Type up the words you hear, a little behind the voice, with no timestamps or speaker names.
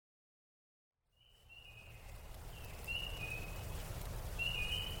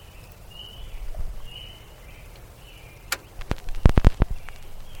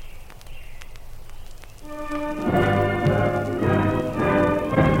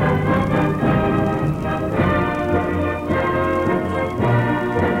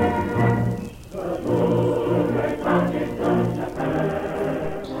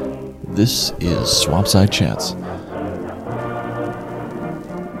This is Swampside Chats, a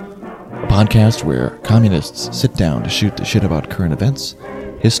podcast where communists sit down to shoot the shit about current events,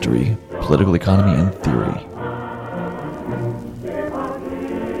 history, political economy, and theory.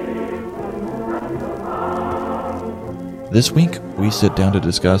 This week, we sit down to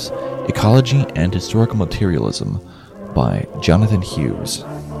discuss Ecology and Historical Materialism by Jonathan Hughes.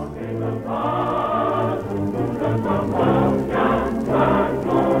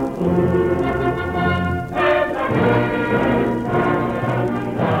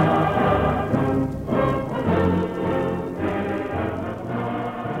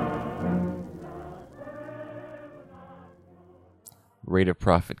 Rate of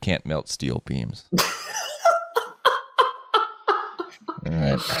profit can't melt steel beams. All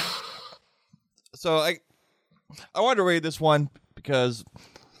right. So I wanted to read this one because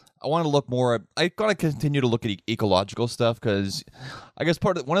I want to look more. I gotta continue to look at ecological stuff because I guess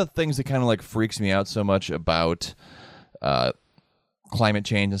one of the things that kind of like freaks me out so much about climate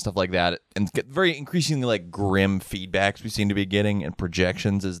change and stuff like that, and get very increasingly like grim feedbacks we seem to be getting and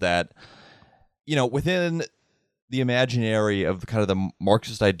projections, is that, you know, within the imaginary of kind of the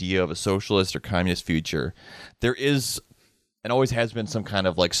Marxist idea of a socialist or communist future, there is and always has been some kind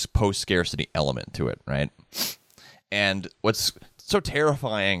of like post-scarcity element to it, right? And what's so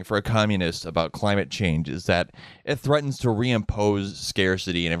terrifying for a communist about climate change is that it threatens to reimpose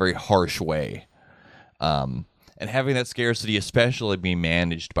scarcity in a very harsh way. And having that scarcity especially be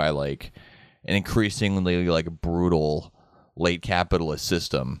managed by like an increasingly like brutal late capitalist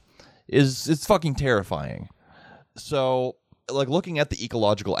system it's fucking terrifying. So, like, looking at the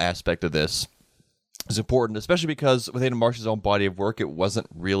ecological aspect of this is important, especially because within Marx's own body of work, it wasn't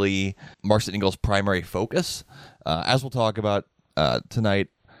really Marx and Engels' primary focus. As we'll talk about tonight,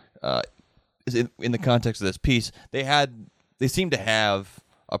 is in the context of this piece, they seem to have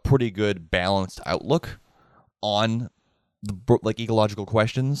a pretty good balanced outlook on the like ecological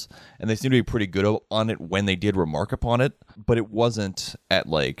questions, and they seem to be pretty good on it when they did remark upon it. But it wasn't at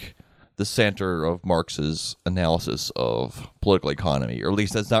like the center of Marx's analysis of political economy, or at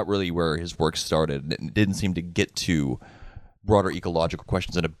least that's not really where his work started. It didn't seem to get to broader ecological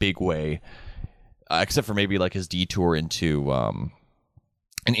questions in a big way, except for maybe like his detour into an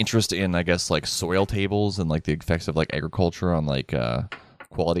interest in, I guess, like soil tables and like the effects of like agriculture on like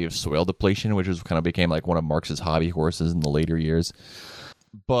quality of soil depletion, which was kind of became like one of Marx's hobby horses in the later years.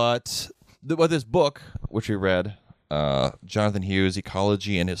 But this book, which we read, Jonathan Hughes,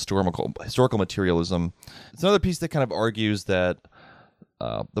 Ecology and Historical Materialism. It's another piece that kind of argues that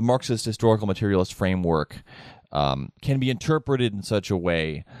the Marxist historical materialist framework can be interpreted in such a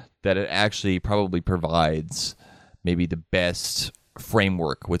way that it actually probably provides maybe the best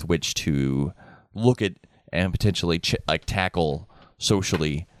framework with which to look at and potentially tackle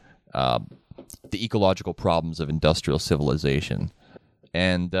socially the ecological problems of industrial civilization.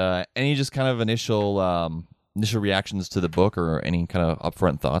 And any just kind of initial reactions to the book, or any kind of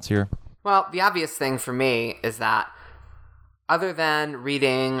upfront thoughts here? Well, the obvious thing for me is that other than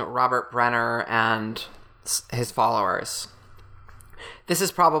reading Robert Brenner and his followers, this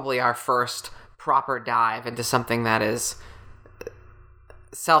is probably our first proper dive into something that is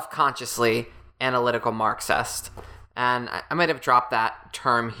self-consciously analytical Marxist. And I might have dropped that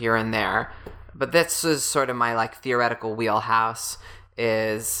term here and there, but this is sort of my like theoretical wheelhouse.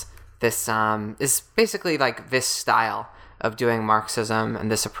 This is basically like this style of doing Marxism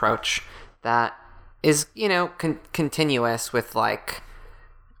and this approach that is, you know, continuous with like,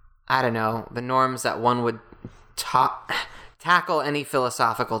 I don't know, the norms that one would tackle any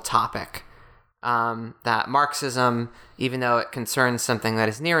philosophical topic. That Marxism, even though it concerns something that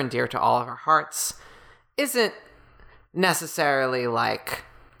is near and dear to all of our hearts, isn't necessarily like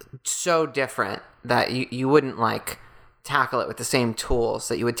so different that you wouldn't like tackle it with the same tools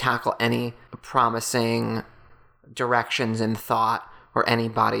that you would tackle any promising directions in thought or any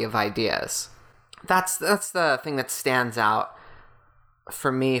body of ideas. That's the thing that stands out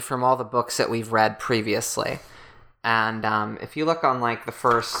for me from all the books that we've read previously. And if you look on like the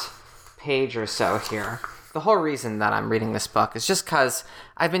first page or so here, the whole reason that I'm reading this book is just because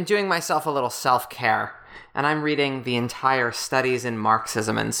I've been doing myself a little self-care, and I'm reading the entire Studies in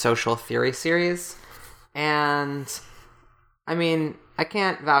Marxism and Social Theory series. And I mean, I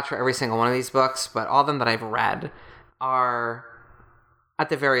can't vouch for every single one of these books, but all of them that I've read are, at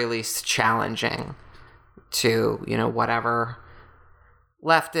the very least, challenging to, you know, whatever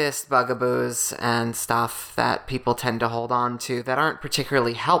leftist bugaboos and stuff that people tend to hold on to that aren't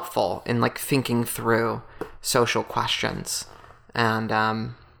particularly helpful in, like, thinking through social questions. And,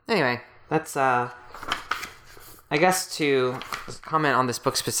 anyway, that's I guess to comment on this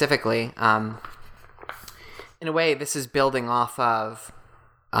book specifically, in a way, this is building off of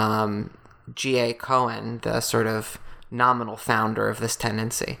G.A. Cohen, the sort of nominal founder of this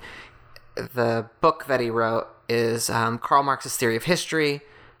tendency. The book that he wrote is Karl Marx's Theory of History,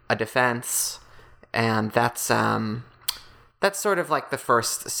 A Defense, and that's sort of like the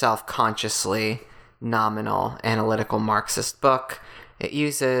first self-consciously nominal analytical Marxist book. It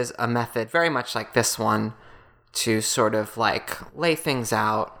uses a method very much like this one to sort of like lay things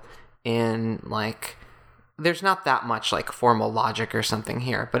out in like, there's not that much like formal logic or something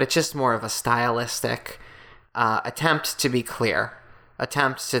here, but it's just more of a stylistic attempt to be clear,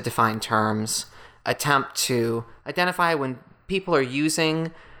 attempt to define terms, attempt to identify when people are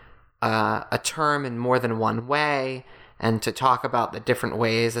using a term in more than one way, and to talk about the different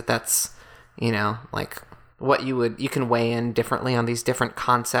ways that's, you know, like what you can weigh in differently on these different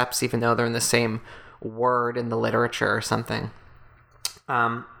concepts, even though they're in the same word in the literature or something.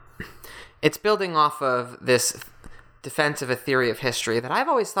 It's building off of this defense of a theory of history that I've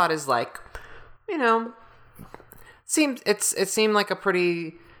always thought is like, you know, it seemed like a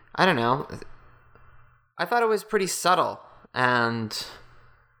pretty, I don't know, I thought it was pretty subtle and,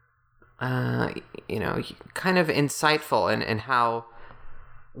 you know, kind of insightful in how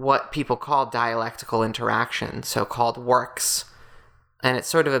what people call dialectical interaction, so-called works. And it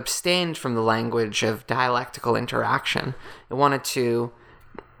sort of abstained from the language of dialectical interaction. It wanted to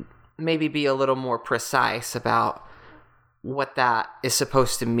maybe be a little more precise about what that is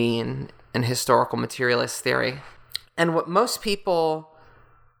supposed to mean in historical materialist theory. And what most people,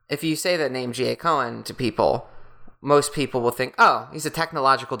 if you say the name G.A. Cohen to people, most people will think, oh, he's a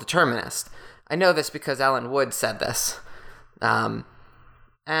technological determinist. I know this because Ellen Wood said this.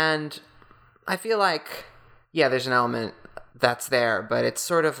 And I feel like, yeah, there's an element that's there, but it's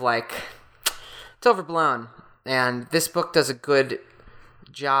sort of like, it's overblown. And this book does a good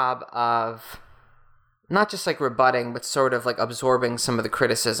job of not just like rebutting, but sort of like absorbing some of the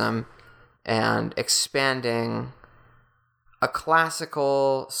criticism and expanding a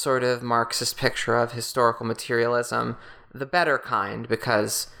classical sort of Marxist picture of historical materialism, the better kind,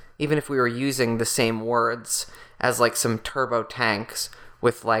 because even if we were using the same words as like some turbo tanks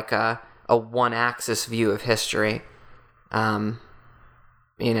with like a one-axis view of history,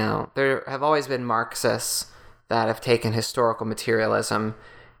 you know, there have always been Marxists that have taken historical materialism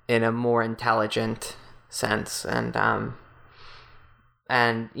in a more intelligent sense, and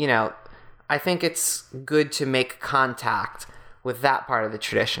you know, I think it's good to make contact with that part of the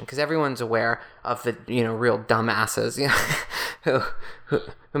tradition, because everyone's aware of the, you know, real dumbasses, you know,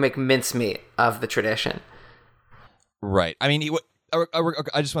 who make mincemeat of the tradition. Right. I mean,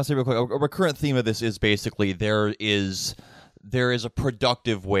 I just want to say real quick, a recurrent theme of this is basically there is a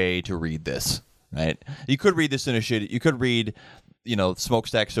productive way to read this, right? You could read this you could read, you know,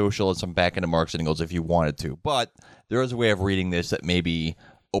 Smokestack Socialism back into Marx and Engels if you wanted to, but there is a way of reading this that maybe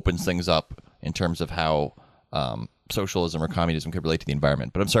opens things up in terms of how socialism or communism could relate to the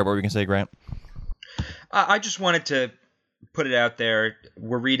environment. But I'm sorry, what were you going to say, Grant? I just wanted to put it out there.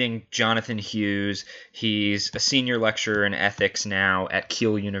 We're reading Jonathan Hughes. He's a senior lecturer in ethics now at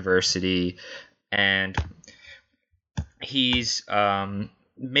Keele University, and he's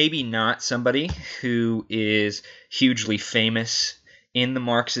maybe not somebody who is hugely famous in the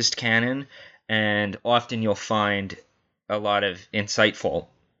Marxist canon, and often you'll find a lot of insightful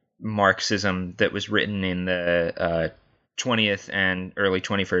Marxism that was written in the 20th and early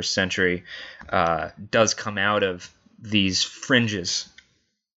 21st century does come out of these fringes,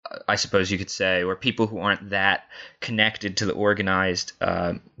 I suppose you could say, or people who aren't that connected to the organized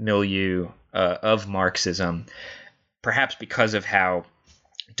milieu of Marxism, perhaps because of how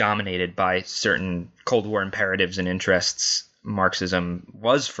dominated by certain Cold War imperatives and interests Marxism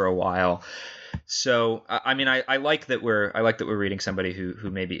was for a while. So, I mean, I like that we're reading somebody who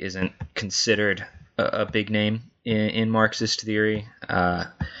maybe isn't considered a big name in Marxist theory,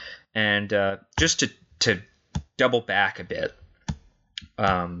 and just to double back a bit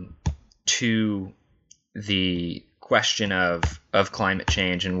to the question of climate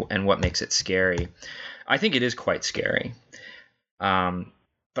change and what makes it scary. I think it is quite scary,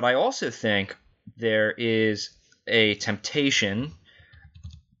 but I also think there is a temptation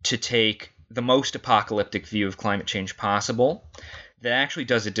to take the most apocalyptic view of climate change possible that actually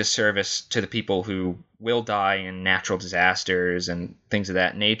does a disservice to the people who will die in natural disasters and things of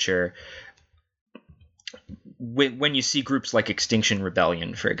that nature. When you see groups like Extinction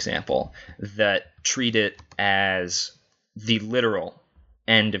Rebellion, for example, that treat it as the literal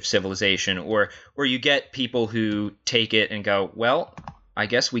end of civilization, or you get people who take it and go, well, I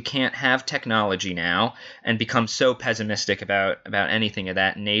guess we can't have technology now, and become so pessimistic about anything of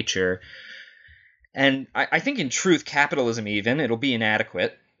that nature. And I think in truth, capitalism even, it'll be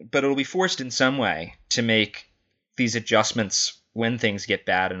inadequate, but it'll be forced in some way to make these adjustments when things get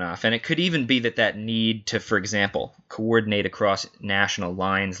bad enough. And it could even be that need to, for example, coordinate across national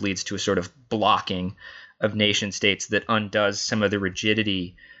lines leads to a sort of blocking of nation states that undoes some of the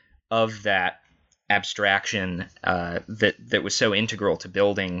rigidity of that abstraction that was so integral to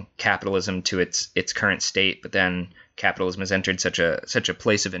building capitalism to its current state. But then capitalism has entered such a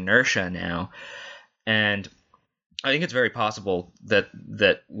place of inertia now. And I think it's very possible that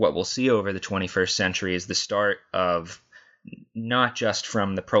what we'll see over the 21st century is the start of, not just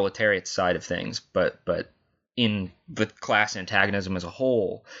from the proletariat side of things, but in the class antagonism as a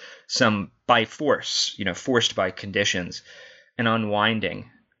whole, some by force, forced by conditions, an unwinding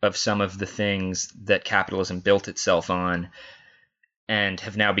of some of the things that capitalism built itself on and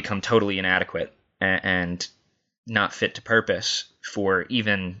have now become totally inadequate and not fit to purpose for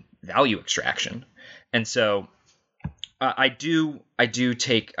even value extraction. And so I don't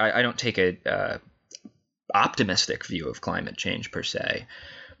take a optimistic view of climate change per se,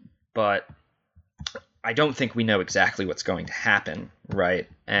 but I don't think we know exactly what's going to happen, right?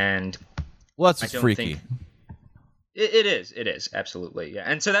 And that's just freaky. It is absolutely, yeah.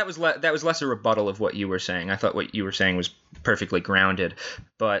 And so that was less a rebuttal of what you were saying. I thought what you were saying was perfectly grounded,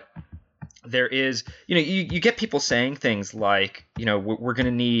 but there is, you get people saying things like, we're going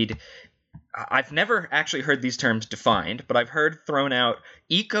to need. I've never actually heard these terms defined, but I've heard thrown out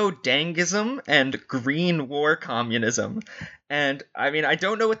eco-dangism and green war communism. And I mean, I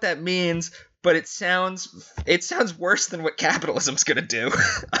don't know what that means, but it sounds worse than what capitalism's going to do.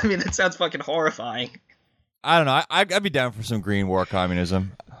 I mean, it sounds fucking horrifying. I don't know. I'd be down for some green war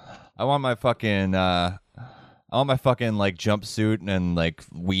communism. I want my fucking like jumpsuit and like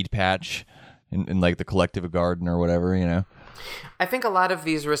weed patch in like the collective garden or whatever, I think a lot of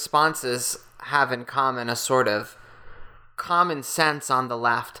these responses have in common a sort of common sense on the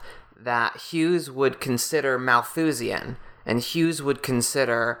left that Hughes would consider Malthusian, and Hughes would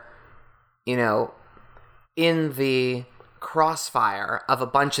consider, in the crossfire of a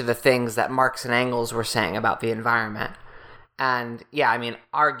bunch of the things that Marx and Engels were saying about the environment. And yeah, I mean,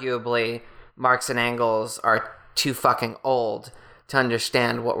 arguably, Marx and Engels are too fucking old to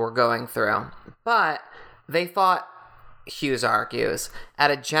understand what we're going through. But they thought, Hughes argues,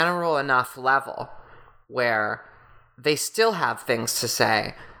 at a general enough level where they still have things to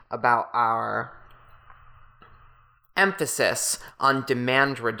say about our emphasis on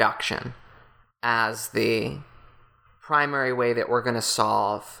demand reduction as the primary way that we're going to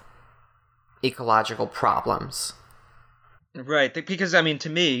solve ecological problems. Right, because, I mean, to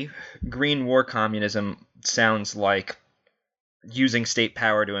me, green war communism sounds like using state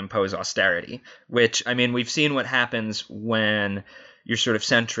power to impose austerity, which, I mean, we've seen what happens when your sort of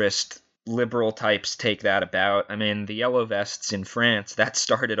centrist liberal types take that about. I mean, the Yellow Vests in France, that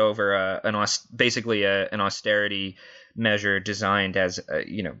started over basically an austerity measure designed as,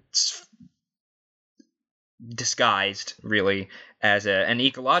 disguised really as an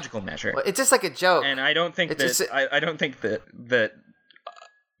ecological measure. Well, it's just like a joke, and I don't think I don't think that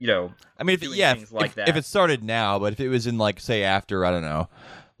I mean, if it started now, but if it was in like, say, after, I don't know,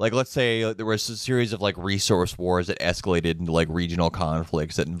 like, let's say there was a series of like resource wars that escalated into like regional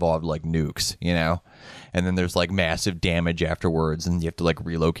conflicts that involved like nukes, and then there's like massive damage afterwards, and you have to like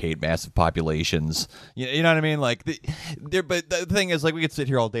relocate massive populations. You know what I mean? Like, but the thing is, like, we could sit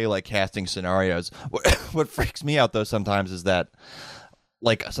here all day like casting scenarios. What freaks me out though sometimes is that,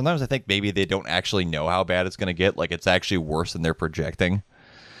 like, sometimes I think maybe they don't actually know how bad it's going to get. Like, it's actually worse than they're projecting.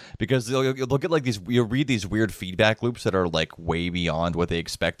 Because you'll look at like you'll read these weird feedback loops that are like way beyond what they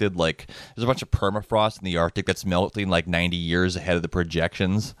expected. Like, there's a bunch of permafrost in the Arctic that's melting like 90 years ahead of the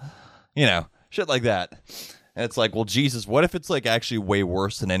projections. Shit like that. And it's like, well, Jesus, what if it's like actually way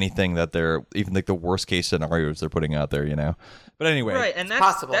worse than anything that they're, even like the worst case scenarios they're putting out there, But anyway, right, and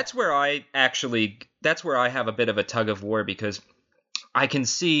that's where I have a bit of a tug of war, because I can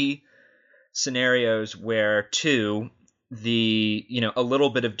see scenarios where a little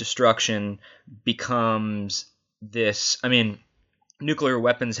bit of destruction becomes this. I mean, nuclear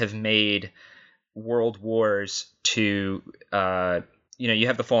weapons have made world wars to, you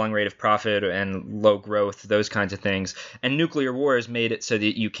have the falling rate of profit and low growth, those kinds of things. And nuclear wars made it so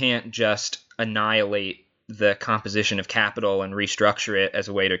that you can't just annihilate the composition of capital and restructure it as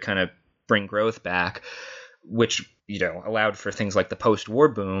a way to kind of bring growth back, which, allowed for things like the post-war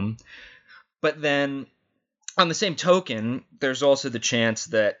boom. But then, on the same token, there's also the chance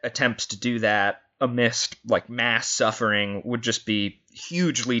that attempts to do that amidst like mass suffering would just be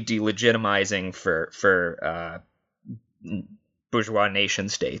hugely delegitimizing for bourgeois nation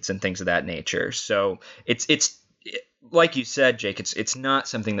states and things of that nature. So it's like you said, Jake, it's not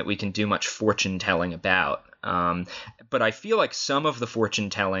something that we can do much fortune telling about. But I feel like some of the fortune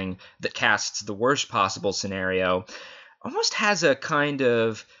telling that casts the worst possible scenario almost has a kind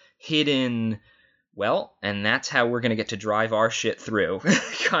of hidden, well, and that's how we're going to get to drive our shit through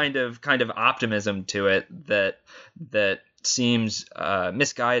kind of optimism to it that seems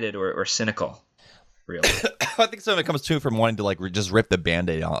misguided or cynical, really. I think some of it comes too from wanting to like just rip the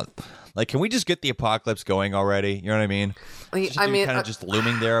Band-Aid off. Like, can we just get the apocalypse going already? You know what I mean? I mean, kind of just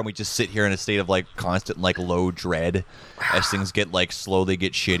looming there, and we just sit here in a state of like constant like low dread as things get like slowly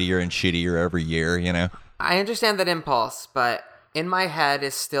get shittier and shittier every year. You know? I understand that impulse, but in my head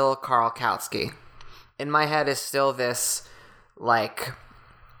is still Karl Kautsky. In my head is still this like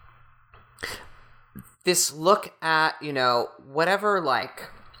this look at, you know, whatever like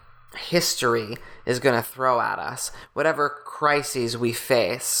history is going to throw at us, whatever crises we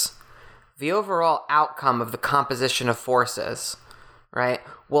face, the overall outcome of the composition of forces, right,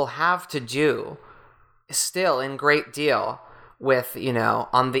 will have to do still in great deal with, you know,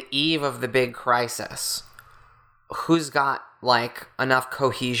 on the eve of the big crisis, who's got like enough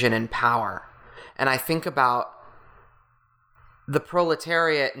cohesion and power. And I think about the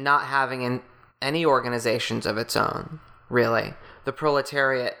proletariat not having any organizations of its own, really. The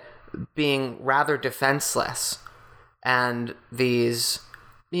proletariat being rather defenseless, and these,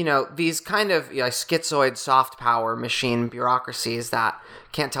 you know, these kind of, you know, schizoid soft power machine bureaucracies that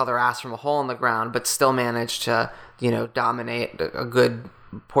can't tell their ass from a hole in the ground, but still manage to, you know, dominate a good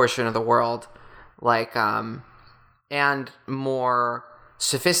portion of the world, like, and more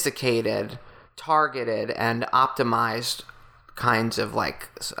sophisticated, targeted, and optimized kinds of like,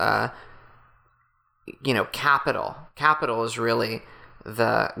 you know, capital. Capital is really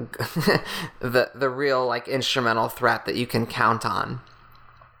the the real like instrumental threat that you can count on.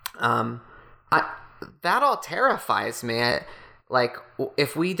 That all terrifies me. Like,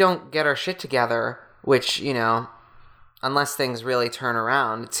 if we don't get our shit together, which, you know, unless things really turn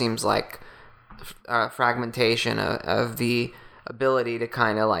around, it seems like fragmentation of the ability to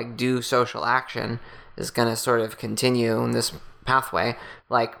kind of like do social action is going to sort of continue in this pathway.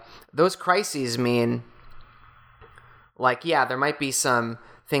 Like, those crises mean, like, yeah, there might be some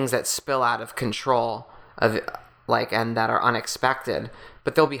things that spill out of control of, like, and that are unexpected,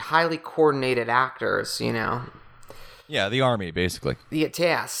 but they'll be highly coordinated actors, you know. Yeah, the army, basically.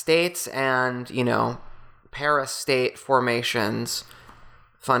 Yeah, states and, you know, para-state formations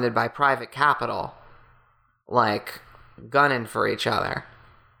funded by private capital, like, gunning for each other.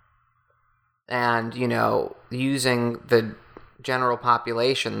 And, you know, using the general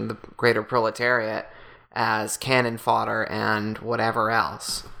population, the greater proletariat, as cannon fodder and whatever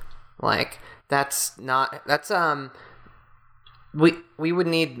else. Like, we would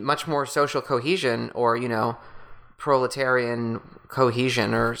need much more social cohesion, or, you know, proletarian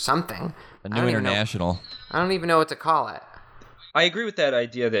cohesion or something. A new international. I don't even know what to call it. I agree with that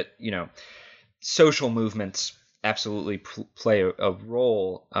idea that, you know, social movements absolutely play a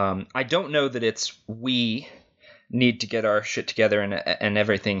role. I don't know that it's we need to get our shit together and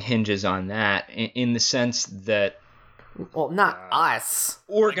everything hinges on that, in the sense that, well, not us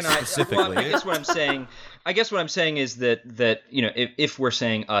organized specifically. Well, I guess what I'm saying is that you know, if we're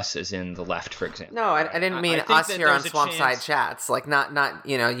saying us as in the left, for example. No, I didn't mean us here on Swampside Chats. Like, not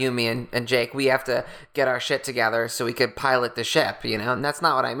you know, you, me, and Jake. We have to get our shit together so we could pilot the ship, you know. And that's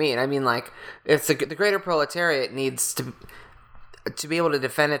not what I mean. I mean, like, it's the greater proletariat needs to be able to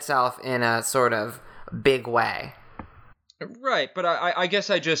defend itself in a sort of big way. Right, but I guess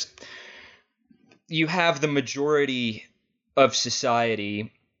you have the majority of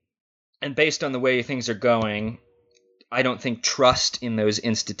society, and based on the way things are going, I don't think trust in those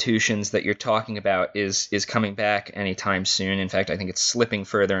institutions that you're talking about is coming back anytime soon. In fact, I think it's slipping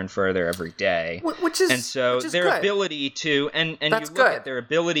further and further every day. And so their good. Ability to and That's you look good. at their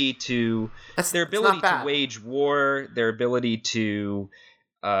ability to It's to bad. wage war, their ability to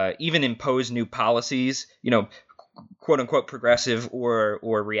even impose new policies, you know, quote unquote progressive or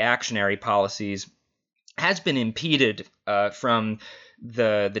reactionary policies, has been impeded from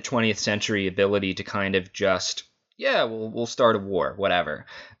the 20th century ability to kind of just, yeah, we'll start a war, whatever.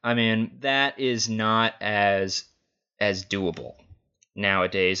 I mean, that is not as doable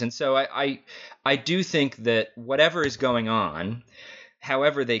nowadays. And so I do think that whatever is going on,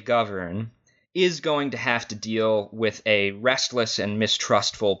 however they govern, is going to have to deal with a restless and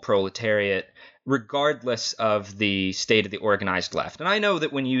mistrustful proletariat, regardless of the state of the organized left. And I know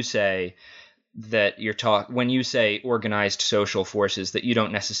that when you say that when you say organized social forces, that you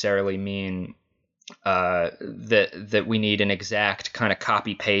don't necessarily mean that we need an exact kind of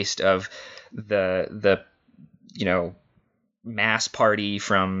copy paste of the mass party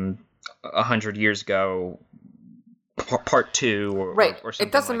from 100 years ago, part 2, or right. Or something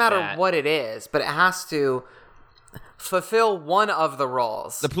it doesn't like matter that. what it is, but it has to fulfill one of the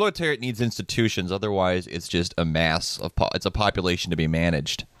roles. The proletariat needs institutions, otherwise it's just a mass of it's a population to be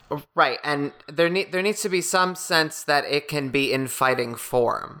managed. Right, and there needs to be some sense that it can be in fighting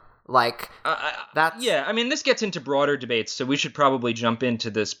form. Like, that's... Yeah, I mean, this gets into broader debates, so we should probably jump into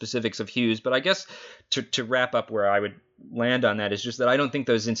the specifics of Hughes, but I guess to wrap up where I would land on that is just that I don't think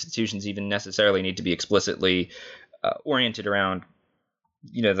those institutions even necessarily need to be explicitly oriented around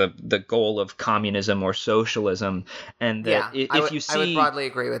the goal of communism or socialism, and that I would broadly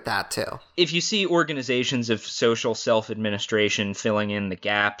agree with that too. If you see organizations of social self-administration filling in the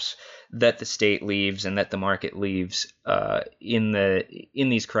gaps that the state leaves and that the market leaves in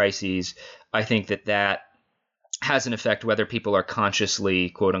these crises, I think that has an effect whether people are consciously,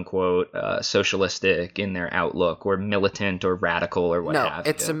 quote unquote, socialistic in their outlook, or militant or radical or what have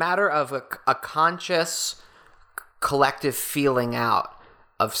you. It's a matter of a conscious collective feeling out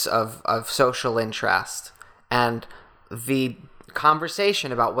of social interest, and the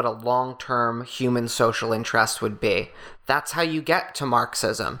conversation about what a long-term human social interest would be. That's how you get to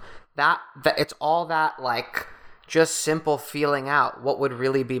Marxism. That it's all that, like, just simple feeling out what would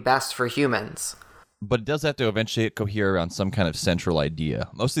really be best for humans. But it does have to eventually cohere around some kind of central idea.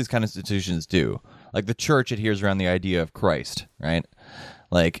 Most of these kind of institutions do. Like the church adheres around the idea of Christ, right?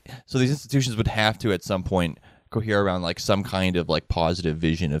 Like, so these institutions would have to at some point cohere around like some kind of like positive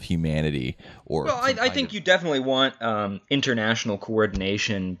vision of humanity. Or well, I think you definitely want international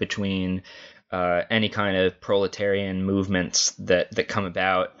coordination between any kind of proletarian movements that come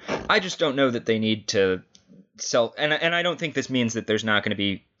about. I just don't know that they need to and I don't think this means that there's not going to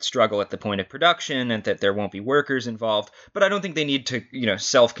be struggle at the point of production and that there won't be workers involved, but I don't think they need to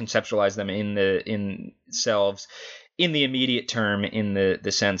self-conceptualize them in selves in the immediate term, in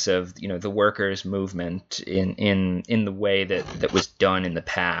the sense of the workers' movement in the way that was done in the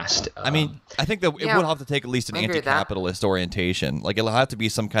past. I mean, I think that it will have to take at least an anti-capitalist orientation. Like, it'll have to be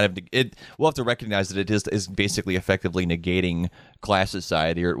some kind of we'll have to recognize that it is basically effectively negating class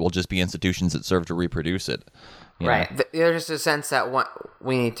society, or it will just be institutions that serve to reproduce it. Right. There's a sense that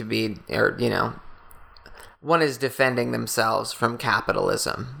we need to be, or one is defending themselves from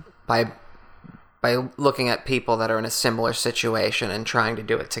capitalism by looking at people that are in a similar situation and trying to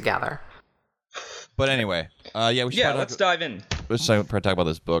do it together. But anyway, we should let's dive in. Let's talk about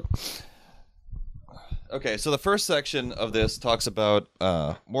this book. Okay, so the first section of this talks about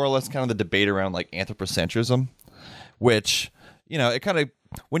more or less kind of the debate around like anthropocentrism, which, it kind of,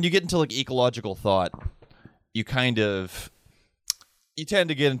 when you get into like ecological thought, you tend to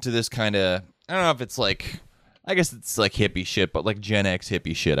get into this kind of, I don't know if it's like, I guess it's like hippie shit, but like Gen X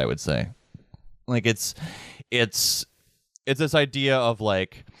hippie shit, I would say. Like it's this idea of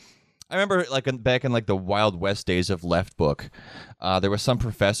like, I remember like back in like the Wild West days of Left Book, there was some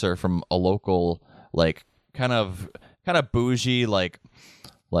professor from a local like kind of bougie like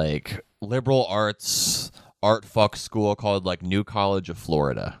liberal arts art fuck school called like New College of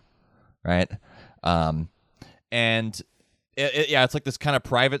Florida, right? And it's like this kind of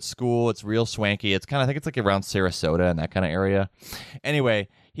private school. It's real swanky. It's kind of, I think it's like around Sarasota and that kind of area. Anyway,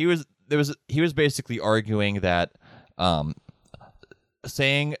 he was basically arguing that,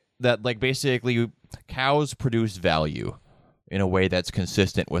 saying that like basically cows produce value in a way that's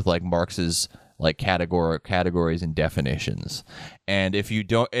consistent with like Marx's like categories and definitions. And if you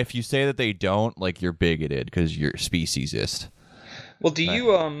say that they don't, like, you're bigoted because you're speciesist. Well, do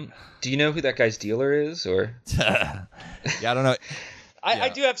you know who that guy's dealer is, or? Yeah, I don't know. I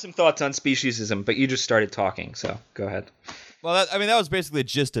do have some thoughts on speciesism, but you just started talking, so go ahead. Well, that was basically the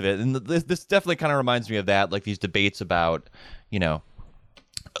gist of it, and this definitely kind of reminds me of that, like these debates about,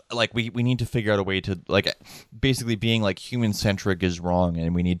 like we need to figure out a way to like basically being like human centric is wrong,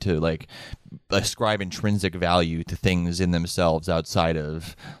 and we need to like ascribe intrinsic value to things in themselves outside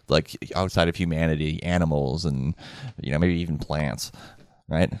of humanity, animals, and maybe even plants,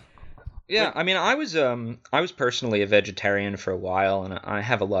 right? Yeah, I mean, I was personally a vegetarian for a while, and I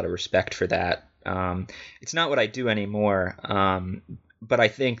have a lot of respect for that. It's not what I do anymore, but I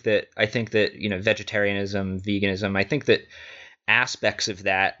think that vegetarianism, veganism, I think that aspects of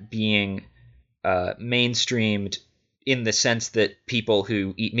that being mainstreamed in the sense that people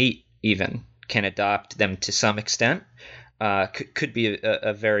who eat meat even can adopt them to some extent. could be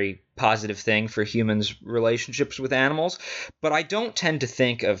a very positive thing for humans' relationships with animals. But I don't tend to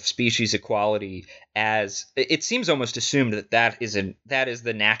think of species equality as, it seems almost assumed that is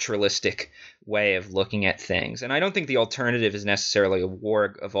the naturalistic way of looking at things. And I don't think the alternative is necessarily a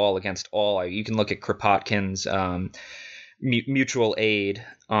war of all against all. You can look at Kropotkin's mutual aid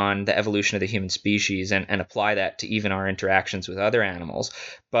on the evolution of the human species and apply that to even our interactions with other animals.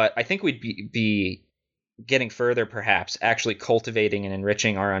 But I think we'd be getting further, perhaps, actually cultivating and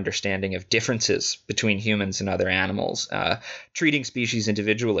enriching our understanding of differences between humans and other animals, treating species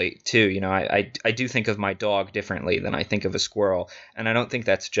individually, too. You know, I do think of my dog differently than I think of a squirrel, and I don't think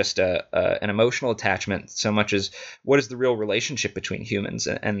that's just an emotional attachment so much as what is the real relationship between humans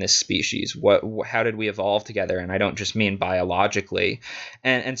and this species? How did we evolve together? And I don't just mean biologically.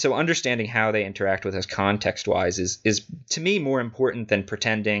 And so understanding how they interact with us context-wise is, to me, more important than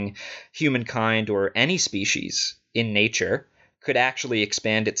pretending humankind or any species in nature could actually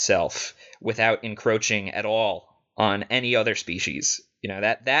expand itself without encroaching at all on any other species. You know,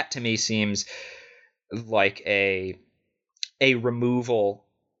 that to me seems like a removal,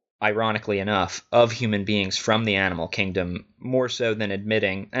 ironically enough, of human beings from the animal kingdom, more so than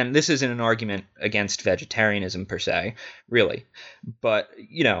admitting, and this isn't an argument against vegetarianism per se, really, but,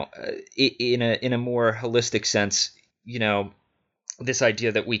 you know, in a more holistic sense, you know, this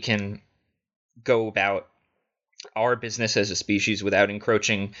idea that we can go about our business as a species without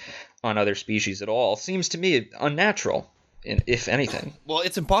encroaching on other species at all seems to me unnatural, if anything. Well,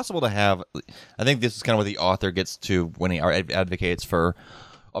 it's impossible to have. I think this is kind of what the author gets to when he advocates for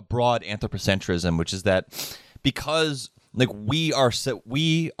a broad anthropocentrism, which is that because like we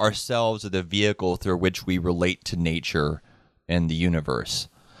ourselves are the vehicle through which we relate to nature and the universe,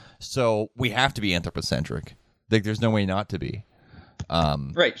 so we have to be anthropocentric. Like, there's no way not to be.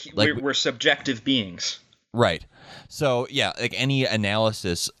 Right. Like, we're subjective beings. Right. So yeah, like any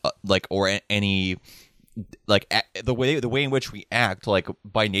analysis, or any, the way in which we act, like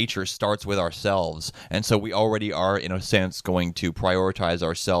by nature, starts with ourselves, and so we already are, in a sense, going to prioritize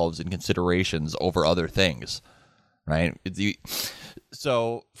ourselves and considerations over other things, right?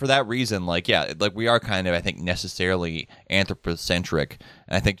 So for that reason, we are kind of, I think, necessarily anthropocentric,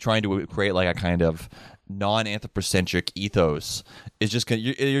 and I think trying to create like a kind of non-anthropocentric ethos is just gonna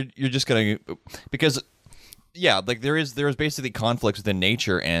you're just gonna, because there is basically conflicts within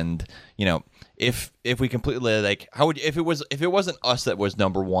nature, and you know, if we completely if it wasn't us that was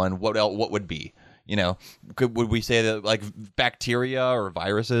number one, what would be, you know, would we say that like bacteria or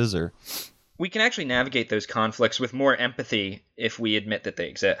viruses? Or we can actually navigate those conflicts with more empathy if we admit that they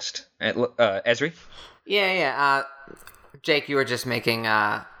exist. Esri? Yeah. Jake, you were just making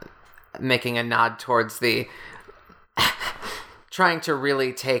a nod towards the trying to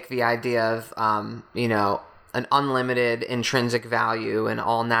really take the idea of, you know, an unlimited intrinsic value in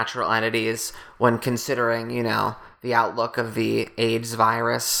all natural entities when considering, you know, the outlook of the AIDS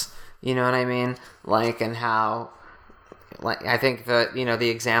virus, you know what I mean? Like, and how, like, I think that, you know, the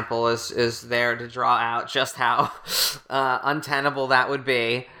example is there to draw out just how untenable that would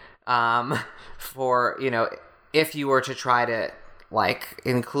be for, you know, if you were to try to, like,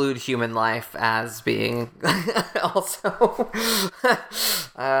 include human life as being also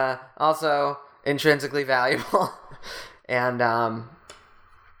intrinsically valuable. And I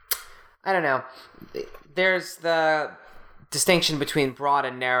don't know, there's the distinction between broad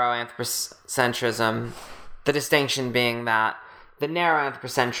and narrow anthropocentrism, the distinction being that the narrow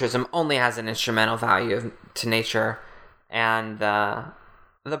anthropocentrism only has an instrumental value to nature, and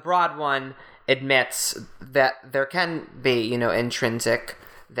the broad one admits that there can be, you know, intrinsic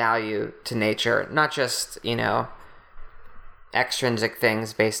value to nature, not just, you know, extrinsic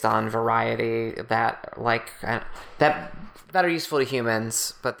things based on variety that are useful to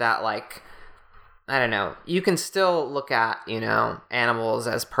humans, but that, like, I don't know, you can still look at, you know, animals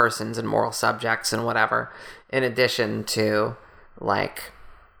as persons and moral subjects and whatever, in addition to, like,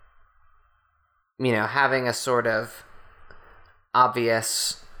 you know, having a sort of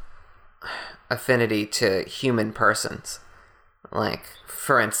obvious affinity to human persons. Like,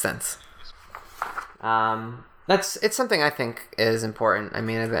 for instance, it's something I think is important. I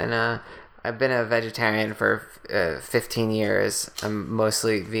mean, I've been a vegetarian for 15 years. I'm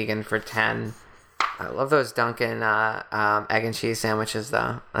mostly vegan for 10. I love those Dunkin' egg and cheese sandwiches,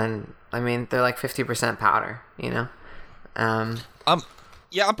 though, and I mean, they're like 50% powder, you know.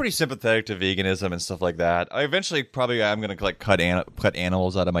 Yeah, I'm pretty sympathetic to veganism and stuff like that. I'm gonna like cut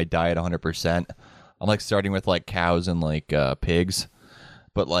animals out of my diet 100%. I'm like starting with like cows and like pigs,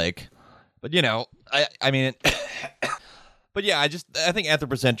 but you know, I mean, But yeah, I think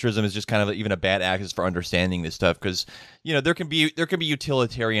anthropocentrism is just kind of even a bad axis for understanding this stuff, because there can be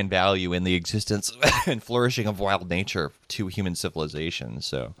utilitarian value in the existence and flourishing of wild nature to human civilization.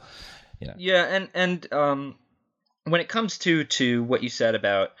 So yeah, and when it comes to what you said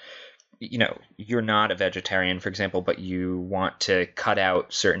about you're not a vegetarian, for example, but you want to cut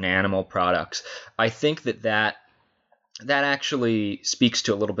out certain animal products, I think that actually speaks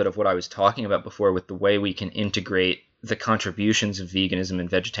to a little bit of what I was talking about before with the way we can integrate the contributions of veganism and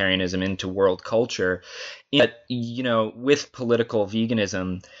vegetarianism into world culture. But, with political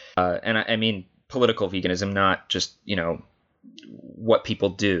veganism, and I mean political veganism, not just, what people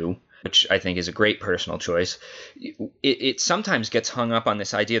do, which I think is a great personal choice, it sometimes gets hung up on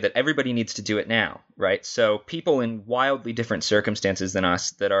this idea that everybody needs to do it now, right? So people in wildly different circumstances than us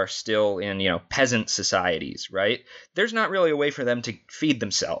that are still in, peasant societies, right? There's not really a way for them to feed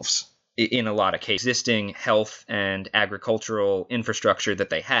themselves in a lot of cases. Existing health and agricultural infrastructure that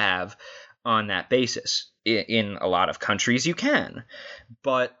they have on that basis. In a lot of countries, you can.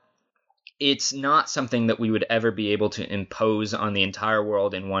 But it's not something that we would ever be able to impose on the entire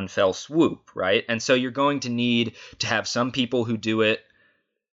world in one fell swoop, right? And so you're going to need to have some people who do it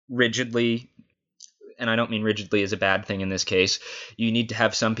rigidly, and I don't mean rigidly as a bad thing in this case. You need to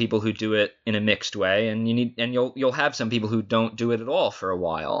have some people who do it in a mixed way, and you'll have some people who don't do it at all for a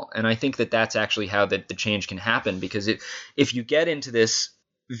while. And I think that that's actually how the change can happen, because if you get into this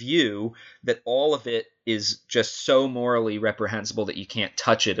view that all of it is just so morally reprehensible that you can't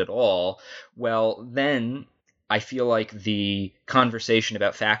touch it at all, well, then I feel like the conversation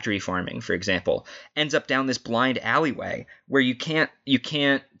about factory farming, for example, ends up down this blind alleyway where you can't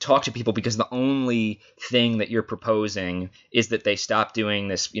talk to people because the only thing that you're proposing is that they stop doing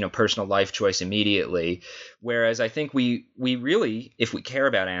this, personal life choice immediately. Whereas I think we really, if we care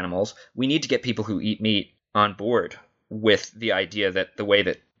about animals, we need to get people who eat meat on board with the idea that the way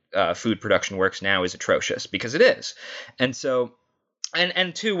that food production works now is atrocious, because it is. And so,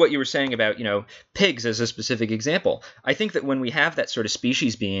 and to what you were saying about, pigs as a specific example, I think that when we have that sort of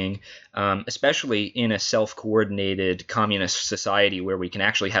species being, especially in a self-coordinated communist society where we can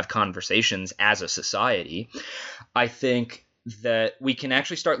actually have conversations as a society, I think that we can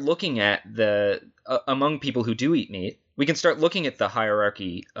actually start looking at among people who do eat meat, we can start looking at the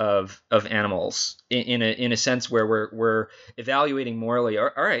hierarchy of animals in a sense where we're evaluating morally. All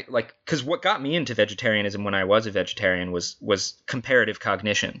right, like, because what got me into vegetarianism when I was a vegetarian was comparative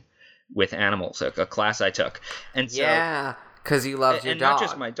cognition with animals, a class I took, and so yeah, because you loved your and dog, not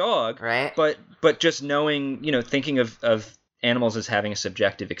just my dog, right? But just knowing, thinking of animals as having a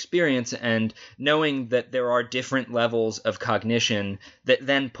subjective experience, and knowing that there are different levels of cognition that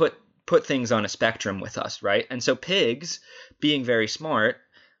then put things on a spectrum with us, right? And so pigs, being very smart,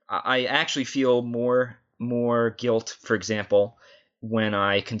 I actually feel more guilt, for example, when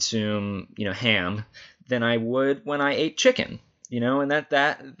I consume, ham than I would when I ate chicken, and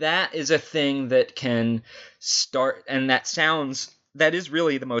that is a thing that can start, and that is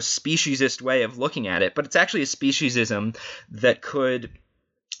really the most speciesist way of looking at it, but it's actually a speciesism that could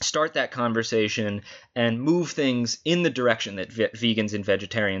start that conversation and move things in the direction that vegans and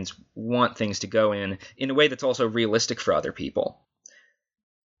vegetarians want things to go in a way that's also realistic for other people.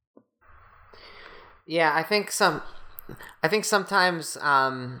 Yeah, I think sometimes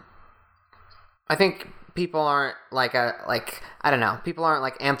I think people aren't people aren't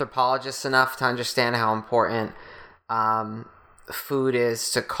like anthropologists enough to understand how important food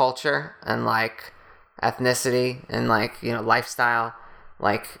is to culture and like ethnicity and like lifestyle,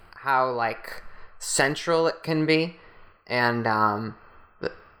 like how like central it can be, and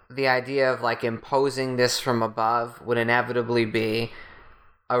the idea of like imposing this from above would inevitably be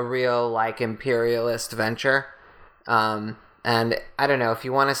a real like imperialist venture. And I don't know, if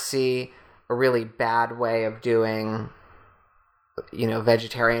you want to see a really bad way of doing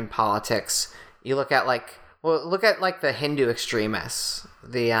vegetarian politics, you look at like the Hindu extremists,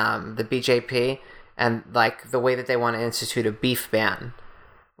 the BJP, and like the way that they want to institute a beef ban.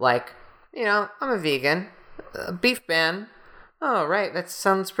 Like, I'm a vegan. A beef ban. Oh, right. That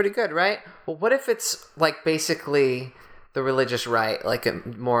sounds pretty good, right? Well, what if it's like basically the religious right, like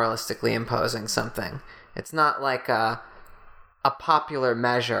moralistically imposing something? It's not like a popular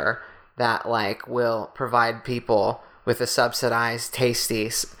measure that like will provide people with a subsidized, tasty,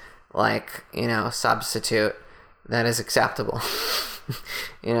 like, substitute that is acceptable.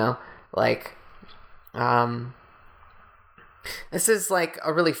 This is like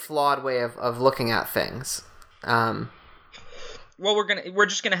a really flawed way of looking at things. Well, we're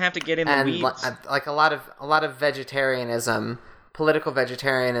just gonna have to get in the weeds. Like a lot of vegetarianism, political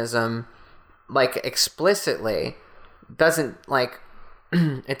vegetarianism, like explicitly doesn't like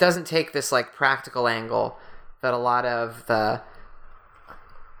it doesn't take this like practical angle that a lot of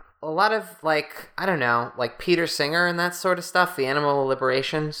like, I don't know, like Peter Singer and that sort of stuff, the animal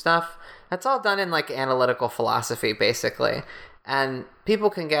liberation stuff, that's all done in like analytical philosophy basically. And people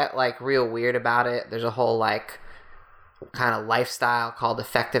can get like real weird about it. There's a whole like kind of lifestyle called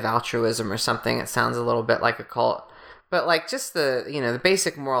effective altruism or something. It sounds a little bit like a cult. But like just the, you know, the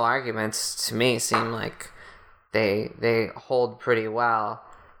basic moral arguments to me seem like they hold pretty well.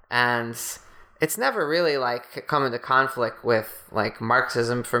 And it's never really like come into conflict with like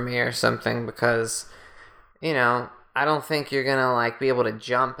Marxism for me or something, because, you know, I don't think you're gonna like be able to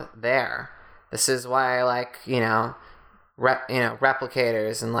jump there. This is why I like, you know,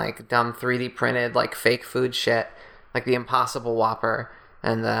 replicators and like dumb 3D printed like fake food shit, like the Impossible Whopper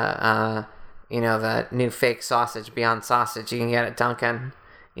and the the new fake sausage, Beyond Sausage you can get at Dunkin'.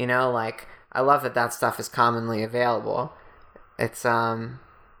 You know, like I love that stuff is commonly available. It's I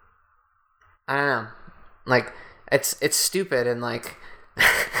don't know, like it's stupid and like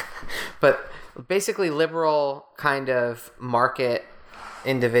but basically liberal kind of market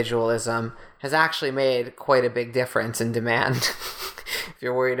individualism has actually made quite a big difference in demand. If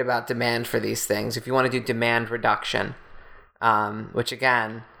you're worried about demand for these things, if you want to do demand reduction, which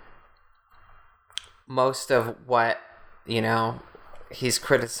again, most of what, you know, he's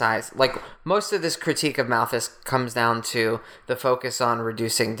criticized, like most of this critique of Malthus comes down to the focus on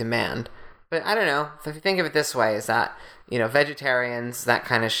reducing demand. But I don't know, if you think of it this way, is that, you know, vegetarians, that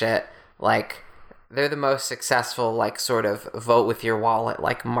kind of shit, like they're the most successful like sort of vote with your wallet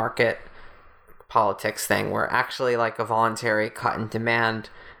like market politics thing, where actually like a voluntary cut in demand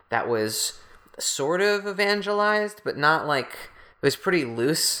that was sort of evangelized, but not like, it was pretty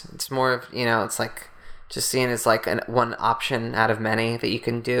loose. It's more of, you know, it's like just seen as like one option out of many that you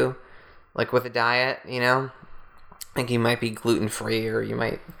can do, like with a diet, you know, like you might be gluten free or you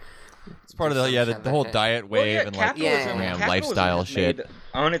might. It's part of the whole diet wave and like capitalism lifestyle shit. Made,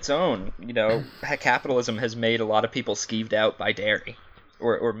 on its own, you know, capitalism has made a lot of people skeeved out by dairy.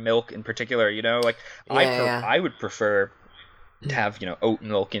 Or milk in particular, you know, like I would prefer to have, you know, oat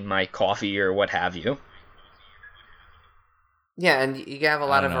milk in my coffee or what have you. Yeah, and you have a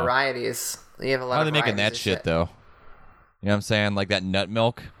lot of varieties. You have a lot. How are they making that shit though? You know what I'm saying? Like that nut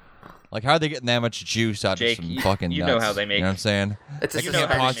milk. Like how are they getting that much juice out Jake, of some fucking nuts? You know how they make. You know what I'm saying? It's a can't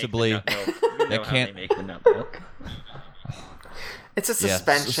possibly. They can't make the nut milk. It's a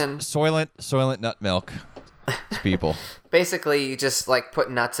suspension. Soylent nut milk. People. Basically, you just like put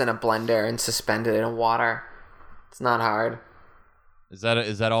nuts in a blender and suspend it in water. It's not hard. Is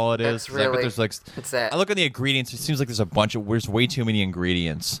that all it is? Really, there's like, it's it. I look at the ingredients. It seems like there's way too many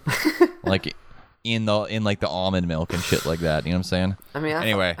ingredients, like in like the almond milk and shit like that. You know what I'm saying? I mean,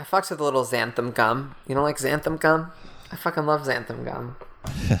 anyway, I fucks with a little xanthan gum. You don't like xanthan gum? I fucking love xanthan gum.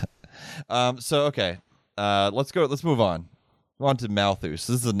 So okay, let's go. Let's move on. Go on to Malthus.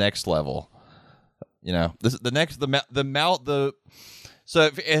 This is the next level. You know, this So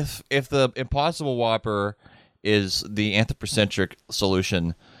if the Impossible Whopper is the anthropocentric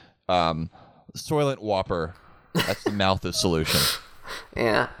solution, Soylent Whopper, that's the Malthus solution.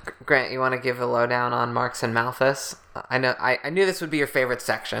 Yeah, Grant, you want to give a lowdown on Marx and Malthus? I know I knew this would be your favorite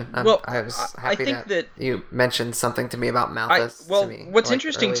section. I was happy that you mentioned something to me about Malthus. What's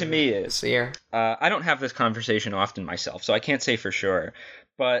interesting to me is I don't have this conversation often myself, so I can't say for sure.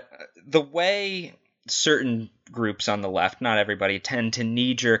 But the way certain groups on the left, not everybody, tend to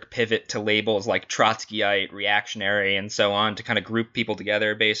knee-jerk pivot to labels like Trotskyite, reactionary, and so on to kind of group people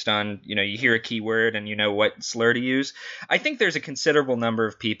together based on, you know, you hear a keyword and you know what slur to use. I think there's a considerable number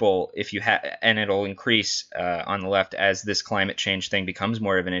of people, and it'll increase on the left as this climate change thing becomes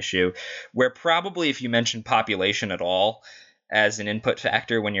more of an issue, where probably if you mention population at all as an input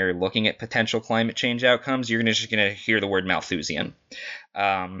factor when you're looking at potential climate change outcomes, you're just going to hear the word Malthusian.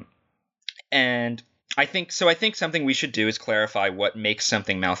 And I think something we should do is clarify what makes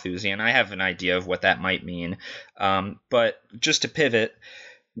something Malthusian. I have an idea of what that might mean. But just to pivot,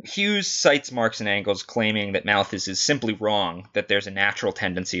 Hughes cites Marx and Engels claiming that Malthus is simply wrong, that there's a natural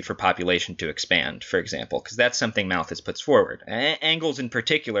tendency for population to expand, for example, because that's something Malthus puts forward. Engels in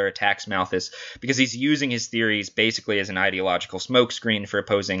particular attacks Malthus because he's using his theories basically as an ideological smokescreen for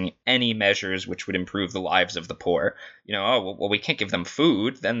opposing any measures which would improve the lives of the poor. You know, we can't give them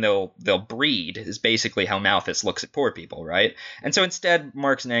food, then they'll breed, is basically how Malthus looks at poor people, right? And so instead,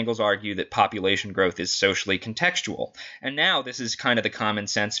 Marx and Engels argue that population growth is socially contextual. And now this is kind of the common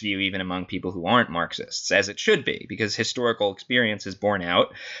sense view even among people who aren't Marxists, as it should be, because historical experience is borne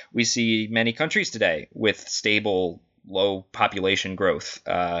out. We see many countries today with stable, low population growth.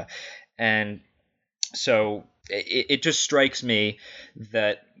 And so it just strikes me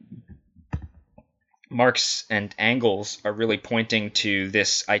that Marx and Engels are really pointing to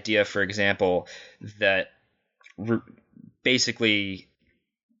this idea, for example, that basically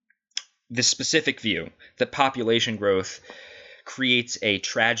this specific view that population growth creates a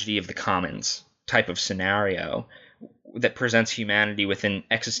tragedy of the commons type of scenario that presents humanity with an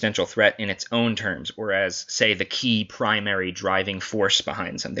existential threat in its own terms, or as, say, the key primary driving force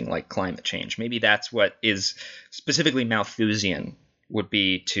behind something like climate change. Maybe that's what is specifically Malthusian, would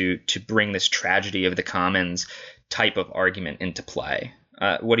be to bring this tragedy of the commons type of argument into play.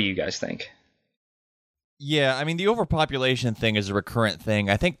 What do you guys think? Yeah, I mean, the overpopulation thing is a recurrent thing.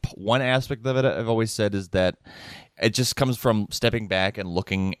 I think one aspect of it I've always said is that it just comes from stepping back and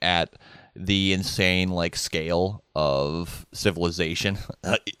looking at the insane like scale of civilization,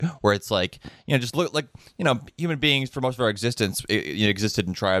 where it's like, just look like, human beings for most of our existence existed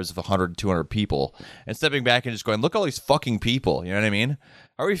in tribes of 100, 200 people, and stepping back and just going, look at all these fucking people. You know what I mean?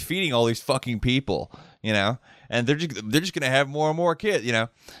 How are we feeding all these fucking people? And they're just gonna have more and more kids.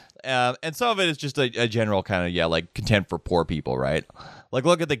 And some of it is just a general kind of, like contempt for poor people, right? Like,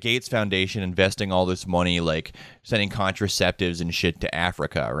 look at the Gates Foundation investing all this money, like sending contraceptives and shit to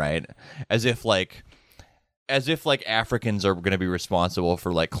Africa, right? As if Africans are going to be responsible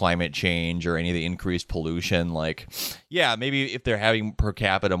for like climate change or any of the increased pollution. Like, yeah, maybe if they're having per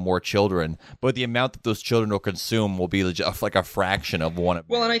capita more children, but the amount that those children will consume will be like a fraction of one.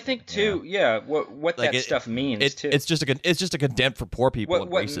 Well, and I think too, what like that stuff means too. It's just a contempt for poor people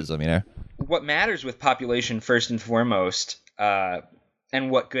and racism. What matters with population first and foremost, and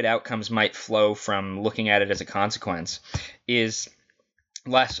what good outcomes might flow from looking at it as a consequence, is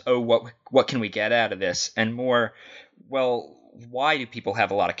less, what can we get out of this, and more, well, why do people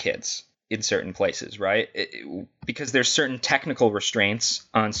have a lot of kids in certain places, right? Because there's certain technical restraints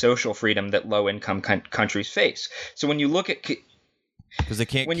on social freedom that low-income countries face. So when you look at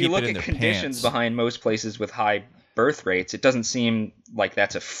conditions behind most places with high birth rates, it doesn't seem like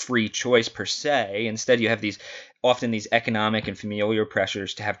that's a free choice per se. Instead, you have often these economic and familial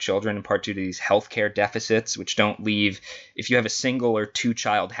pressures to have children, in part due to these healthcare deficits, which don't leave. If you have a single or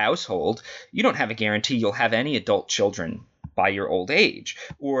two-child household, you don't have a guarantee you'll have any adult children by your old age.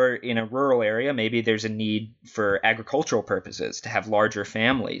 Or in a rural area, maybe there's a need for agricultural purposes to have larger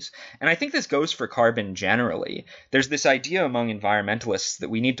families. And I think this goes for carbon generally. There's this idea among environmentalists that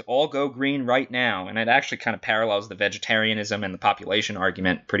we need to all go green right now, and it actually kind of parallels the vegetarianism and the population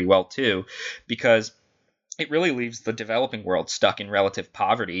argument pretty well too, because it really leaves the developing world stuck in relative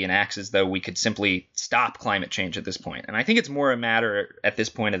poverty and acts as though we could simply stop climate change at this point. And I think it's more a matter at this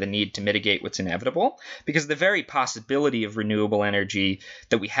point of the need to mitigate what's inevitable, because the very possibility of renewable energy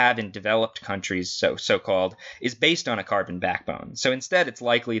that we have in developed countries, so-called, is based on a carbon backbone. So instead, it's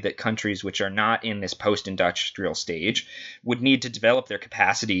likely that countries which are not in this post-industrial stage would need to develop their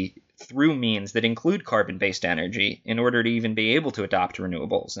capacity through means that include carbon-based energy in order to even be able to adopt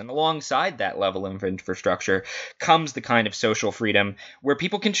renewables. And alongside that level of infrastructure comes the kind of social freedom where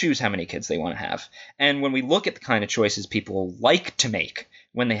people can choose how many kids they want to have. And when we look at the kind of choices people like to make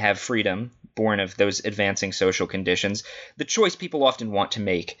when they have freedom born of those advancing social conditions, the choice people often want to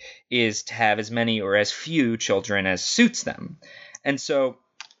make is to have as many or as few children as suits them. And so,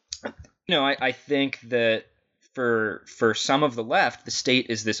 I think that for some of the left, the state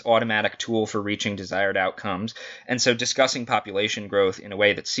is this automatic tool for reaching desired outcomes. And so discussing population growth in a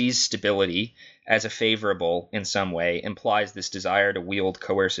way that sees stability as a favorable in some way implies this desire to wield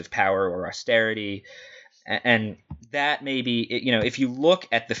coercive power or austerity. And that maybe, if you look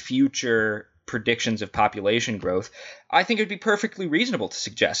at the future predictions of population growth, I think it would be perfectly reasonable to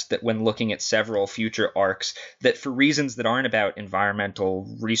suggest that when looking at several future arcs, that for reasons that aren't about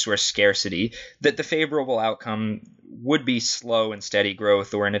environmental resource scarcity, that the favorable outcome would be slow and steady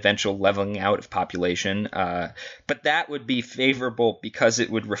growth or an eventual leveling out of population. But that would be favorable because it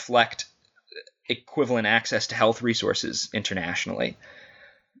would reflect equivalent access to health resources internationally,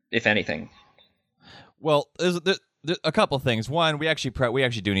 if anything. Well, there's a couple of things. One, we actually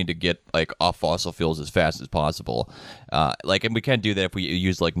do need to get like off fossil fuels as fast as possible. And we can do that if we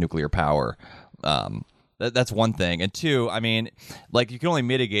use like nuclear power. That's one thing. And two, I mean, like you can only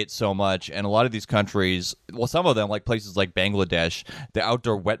mitigate so much, and a lot of these countries, well, some of them, like places like Bangladesh, the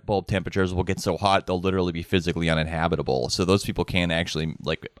outdoor wet bulb temperatures will get so hot they'll literally be physically uninhabitable. So those people can't actually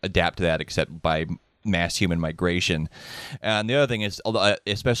like adapt to that except by mass human migration. And the other thing is,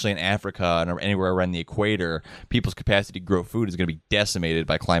 especially in Africa and anywhere around the equator, people's capacity to grow food is going to be decimated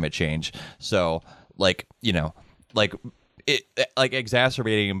by climate change. So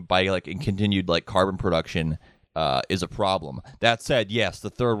exacerbating by like continued like carbon production is a problem. That said, yes, the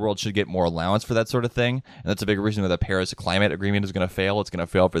third world should get more allowance for that sort of thing, and that's a big reason why the Paris Climate Agreement is going to fail. It's going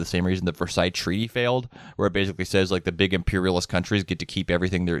to fail for the same reason the Versailles Treaty failed, where it basically says like the big imperialist countries get to keep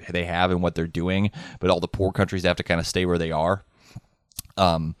everything they have and what they're doing, but all the poor countries have to kind of stay where they are.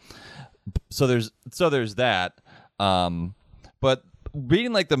 So there's that. But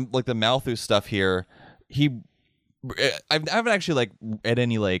reading like the Malthus stuff here, I haven't actually like read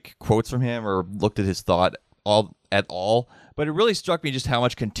any like quotes from him or looked at his thought at all, but it really struck me just how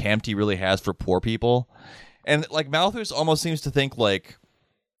much contempt he really has for poor people. And like Malthus almost seems to think like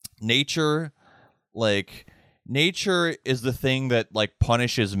nature is the thing that like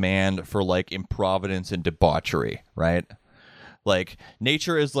punishes man for like improvidence and debauchery, right? Like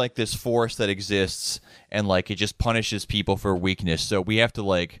nature is like this force that exists and like it just punishes people for weakness. So we have to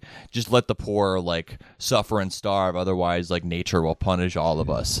like just let the poor like suffer and starve. Otherwise, like nature will punish all of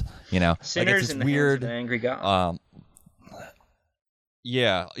us. You know, Sinners like, it's this in the weird, hands of an angry God.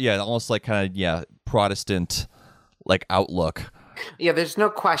 Yeah, almost like kind of Protestant like outlook. Yeah, there's no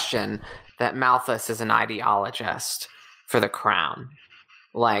question that Malthus is an ideologist for the crown.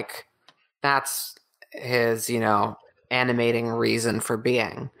 Like that's his, animating reason for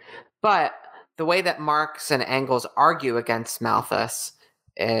being. But the way that Marx and Engels argue against Malthus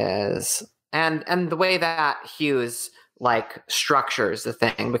is, and the way that Hughes like structures the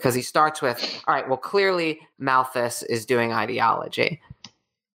thing, because he starts with, all right, well, clearly Malthus is doing ideology.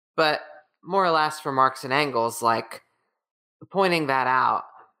 But more or less for Marx and Engels, like pointing that out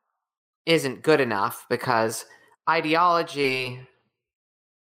isn't good enough, because ideology,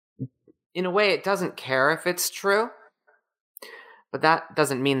 in a way, it doesn't care if it's true. But that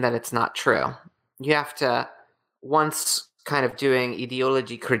doesn't mean that it's not true. You have to, once kind of doing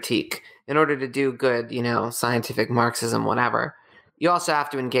ideology critique, in order to do good, scientific Marxism, whatever, you also have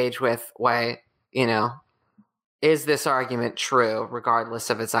to engage with, is this argument true regardless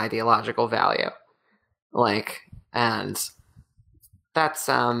of its ideological value? Like, and that's...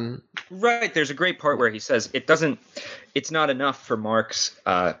 Right, there's a great part where he says it's not enough for Marx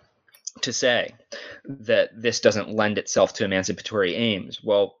to say that this doesn't lend itself to emancipatory aims.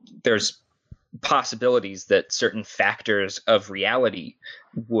 Well, there's possibilities that certain factors of reality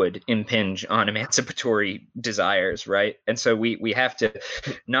would impinge on emancipatory desires, right? And so we have to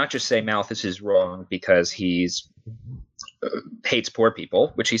not just say Malthus is wrong because he's hates poor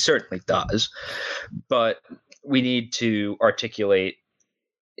people, which he certainly does, but we need to articulate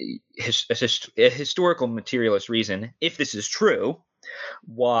a historical materialist reason, if this is true,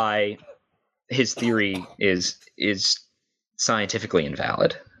 why his theory is scientifically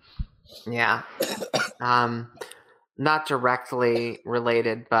invalid. Yeah. Not directly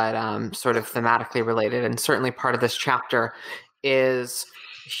related, but sort of thematically related, and certainly part of this chapter is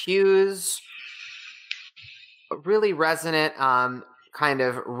Hughes' really resonant kind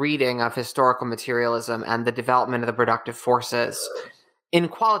of reading of historical materialism and the development of the productive forces in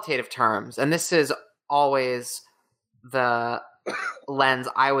qualitative terms. And this is always the lens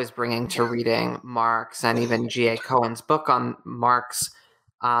I was bringing to reading Marx and even G.A. Cohen's book on Marx,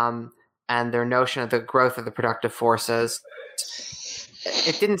 and their notion of the growth of the productive forces.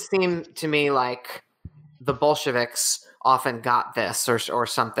 It didn't seem to me like the Bolsheviks often got this or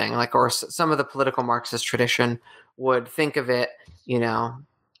something, like, or some of the political Marxist tradition would think of it, I don't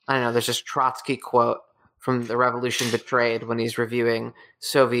know, there's this Trotsky quote from The Revolution Betrayed when he's reviewing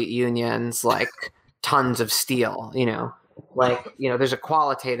Soviet Union's like tons of steel, there's a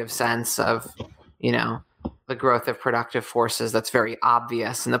qualitative sense of, the growth of productive forces that's very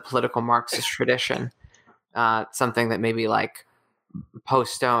obvious in the political Marxist tradition. Something that maybe like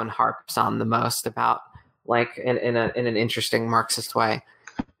Postone harps on the most about, like in an interesting Marxist way.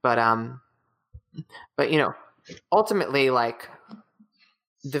 But ultimately, like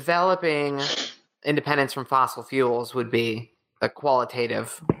developing independence from fossil fuels would be a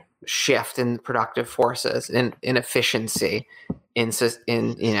qualitative shift in productive forces, in efficiency, in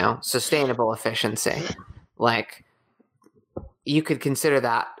sustainable efficiency. Like, you could consider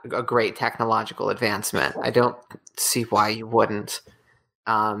that a great technological advancement. I don't see why you wouldn't.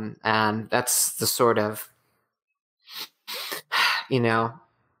 And that's the sort of,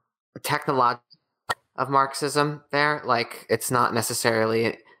 technology of Marxism there. Like, it's not necessarily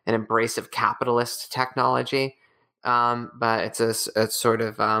an embrace of capitalist technology, but it's a sort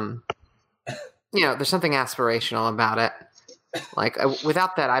of, there's something aspirational about it. Like,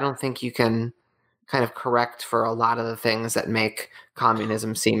 without that, I don't think you can kind of correct for a lot of the things that make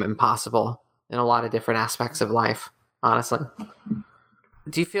communism seem impossible in a lot of different aspects of life, honestly.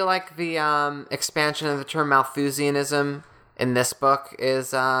 Do you feel like the expansion of the term Malthusianism in this book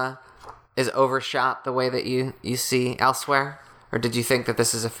is is overshot the way that you see elsewhere? Or did you think that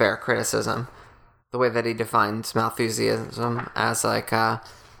this is a fair criticism? The way that he defines Malthusianism as like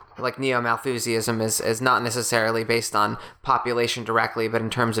neo-Malthusianism is not necessarily based on population directly, but in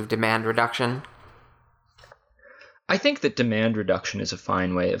terms of demand reduction? I think that demand reduction is a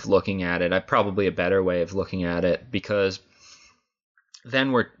fine way of looking at it. Probably a better way of looking at it, because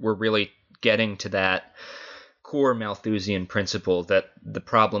then we're really getting to that core Malthusian principle that the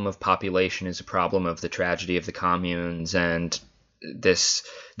problem of population is a problem of the tragedy of the communes, and this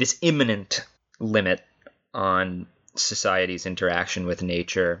imminent limit on society's interaction with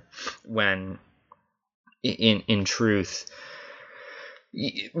nature, when in truth,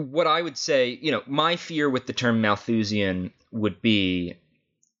 what I would say, my fear with the term Malthusian would be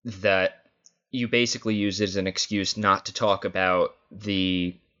that you basically use it as an excuse not to talk about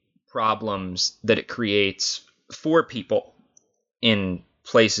the problems that it creates for people in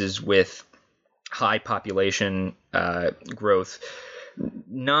places with high population growth.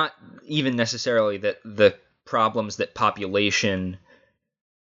 Not even necessarily that the problems that population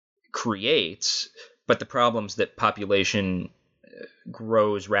creates, but the problems that population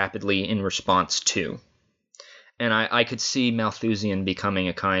grows rapidly in response to. And I could see Malthusian becoming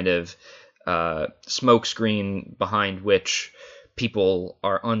a kind of smokescreen behind which people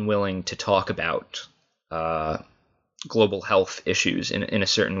are unwilling to talk about global health issues in a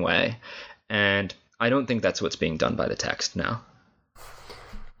certain way. And I don't think that's what's being done by the text now.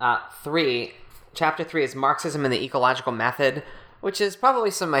 Chapter 3 is Marxism and the Ecological Method, which is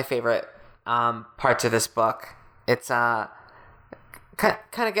probably some of my favorite parts of this book. It's kind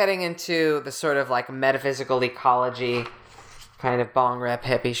of getting into the sort of like metaphysical ecology, kind of bong rip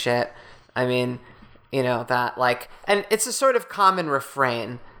hippie shit. I mean, that like, and it's a sort of common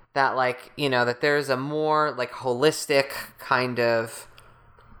refrain that like, that there's a more like holistic kind of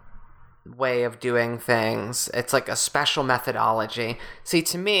way of doing things. It's like a special methodology. See,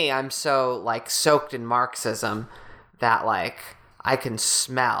 to me, I'm so like soaked in Marxism that like I can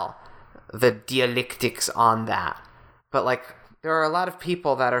smell the dialectics on that. But like there are a lot of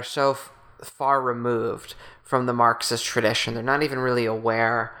people that are so far removed from the Marxist tradition. They're not even really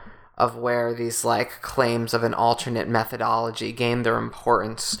aware of where these like claims of an alternate methodology gained their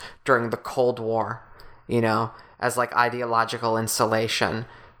importance during the Cold War, as like ideological insulation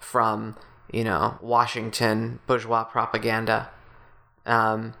from, Washington bourgeois propaganda.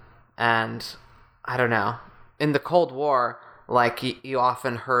 And I don't know. In the Cold War, like you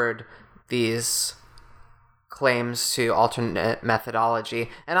often heard these claims to alternate methodology,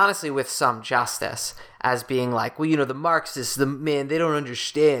 and honestly with some justice, as being like, well, the Marxists, they don't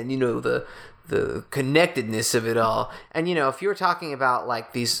understand, the connectedness of it all. And, if you were talking about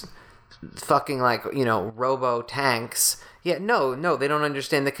like these fucking like, robo tanks, yeah, no, they don't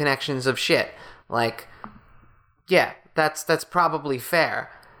understand the connections of shit. Like, yeah, that's probably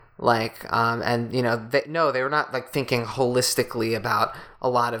fair. Like, and they were not like thinking holistically about a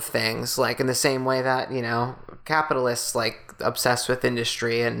lot of things, like in the same way that, capitalists like obsessed with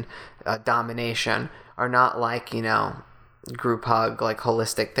industry and domination are not like, group hug, like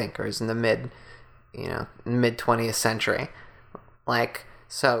holistic thinkers in the mid 20th century. Like,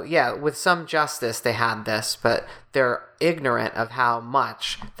 so yeah, with some justice they had this, but they're ignorant of how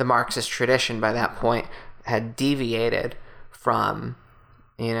much the Marxist tradition by that point had deviated from,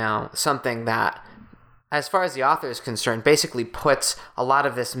 something that, as far as the author is concerned, basically puts a lot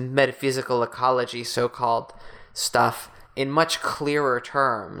of this metaphysical ecology so-called stuff in much clearer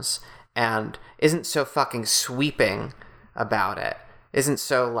terms and isn't so fucking sweeping about it. Isn't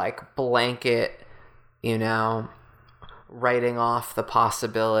so like blanket, writing off the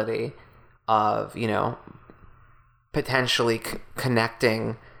possibility of, potentially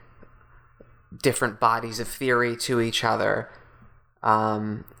connecting different bodies of theory to each other,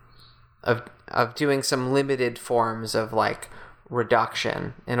 of doing some limited forms of like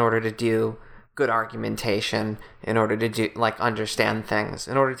reduction in order to do good argumentation, in order to do like understand things,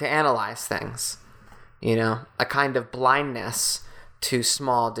 in order to analyze things, a kind of blindness to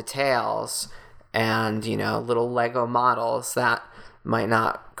small details and, little Lego models that might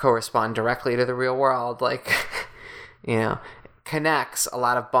not correspond directly to the real world, like, connects a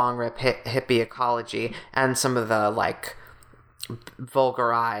lot of bong rip hippie ecology and some of the like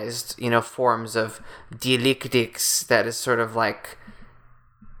vulgarized, forms of dialectics that is sort of like,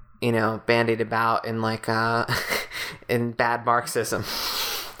 bandied about in like in bad Marxism.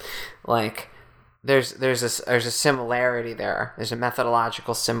 Like there's a similarity there. There's a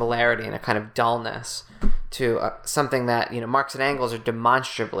methodological similarity and a kind of dullness to something that Marx and Engels are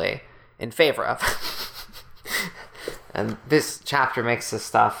demonstrably in favor of. And this chapter makes this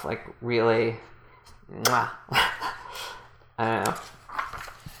stuff like really, mwah. I don't know.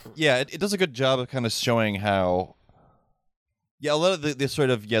 Yeah, it does a good job of kind of showing how, a lot of the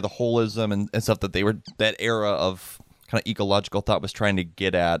sort of, the holism and stuff that that era of kind of ecological thought was trying to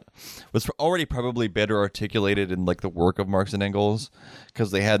get at was already probably better articulated in like the work of Marx and Engels,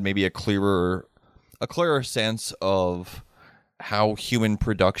 because they had maybe a clearer sense of how human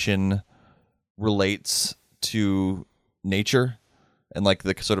production relates to nature and like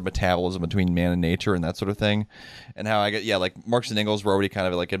the sort of metabolism between man and nature and that sort of thing, and how like Marx and Engels were already kind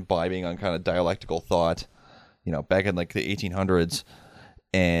of like imbibing on kind of dialectical thought, back in like the 1800s,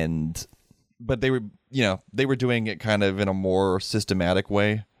 but they were doing it kind of in a more systematic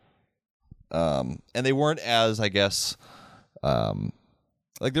way, and they weren't as, I guess,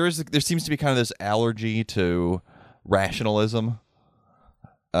 like there seems to be kind of this allergy to rationalism,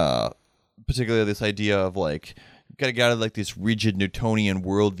 particularly this idea of like, gotta get out of like this rigid Newtonian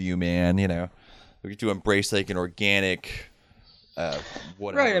worldview, man. We get to embrace like an organic,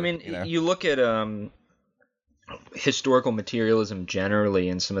 whatever. Right. I mean, you look at historical materialism generally,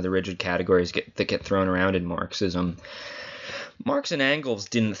 and some of the rigid categories that get thrown around in Marxism. Marx and Engels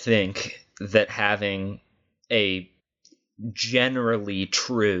didn't think that having a generally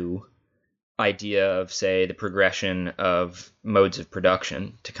true idea of, say, the progression of modes of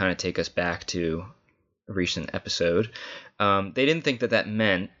production, to kind of take us back to recent episode, they didn't think that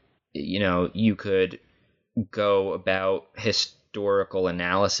meant you could go about historical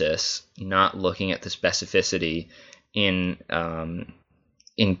analysis not looking at the specificity in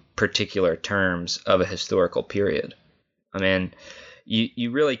particular terms of a historical period. I mean,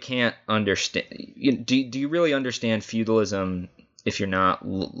 you really can't understand. Do you really understand feudalism if you're not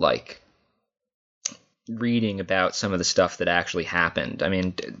like reading about some of the stuff that actually happened? I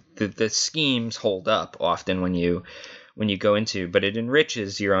mean, the schemes hold up often when you go into, but it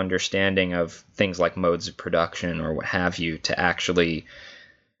enriches your understanding of things like modes of production or what have you to actually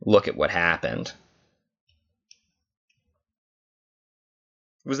look at what happened.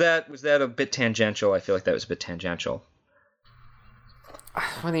 Was that a bit tangential? I feel like that was a bit tangential.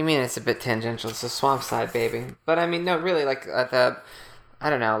 What do you mean it's a bit tangential? It's a swamp side, baby. But I mean, no, really, like I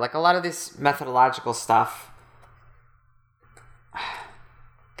don't know, like a lot of this methodological stuff. I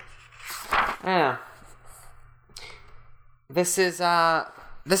don't know. This is a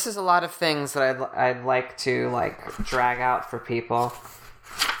lot of things that I'd like to like drag out for people,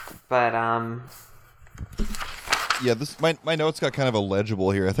 but yeah, this my notes got kind of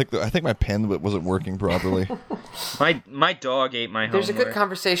illegible here. I think my pen wasn't working properly. my dog ate my homework. There's a good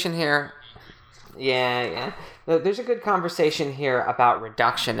conversation here. Yeah. There's a good conversation here about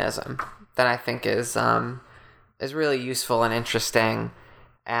reductionism that I think is really useful and interesting,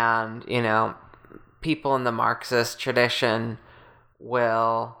 and people in the Marxist tradition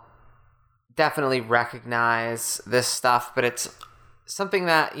will definitely recognize this stuff, but it's something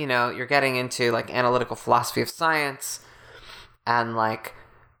that, you're getting into like analytical philosophy of science and like,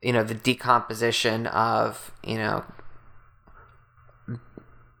 the decomposition of,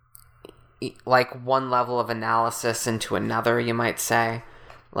 like one level of analysis into another, you might say.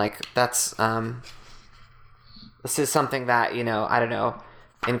 Like that's, this is something that, I don't know,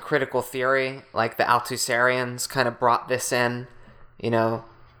 in critical theory, like the Althusserians kind of brought this in,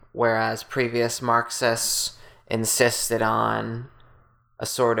 whereas previous Marxists insisted on a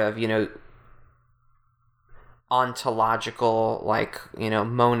sort of, ontological, like,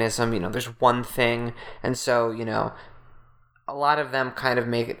 monism, there's one thing. And so, a lot of them kind of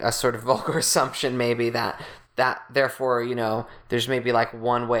make a sort of vulgar assumption maybe that therefore, there's maybe like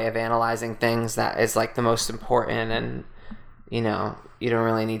one way of analyzing things that is like the most important, and, you don't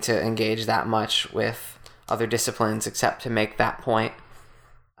really need to engage that much with other disciplines except to make that point.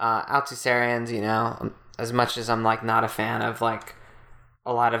 Althusserians, as much as I'm like not a fan of like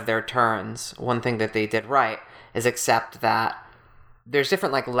a lot of their turns, one thing that they did right is accept that there's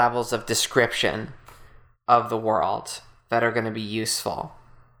different like levels of description of the world that are going to be useful.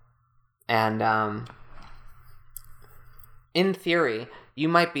 And in theory, you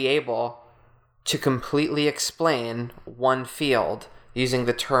might be able to completely explain one field using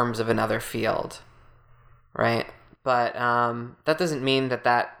the terms of another field, right? But that doesn't mean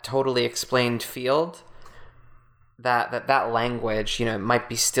that totally explained field, that language, might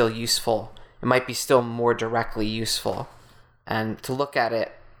be still useful. It might be still more directly useful. And to look at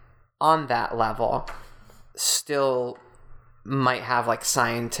it on that level still might have like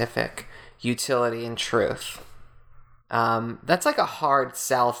scientific utility and truth. That's like a hard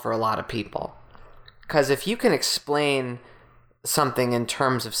sell for a lot of people. Because if you can explain something in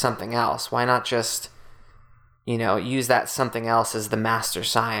terms of something else, why not just use that something else as the master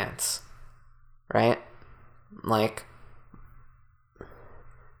science, right? Like,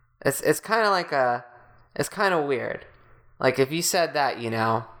 it's kind of like it's kind of weird. Like, if you said that,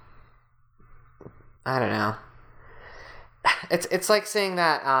 I don't know. It's like saying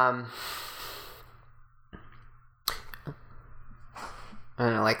that, I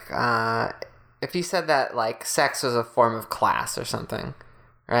don't know, like, if you said that, like, sex was a form of class or something,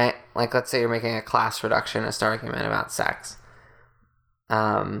 right? Like, let's say you're making a class reductionist argument about sex.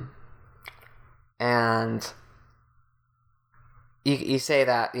 And you say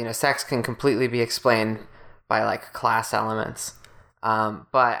that, sex can completely be explained by, like, class elements.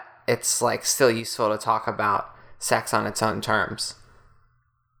 But it's, like, still useful to talk about sex on its own terms.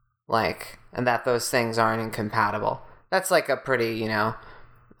 Like, and that those things aren't incompatible. That's, like, a pretty, I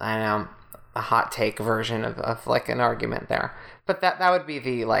don't know, a hot take version of like, an argument there. But that would be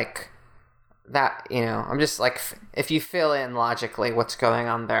the, like, that, I'm just, like, if you fill in logically what's going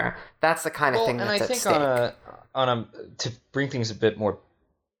on there, that's the kind of thing that's at stake. To bring things a bit more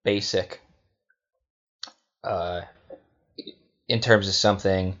basic, in terms of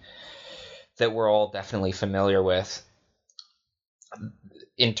something that we're all definitely familiar with,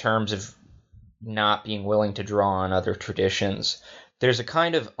 in terms of not being willing to draw on other traditions, there's a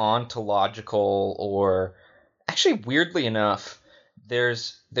kind of ontological, or actually, weirdly enough,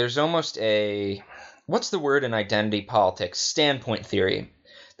 there's almost a, what's the word in identity politics? Standpoint theory.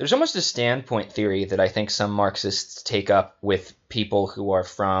 There's almost a standpoint theory that I think some Marxists take up with people who are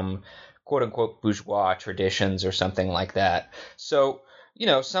from quote-unquote bourgeois traditions or something like that. So,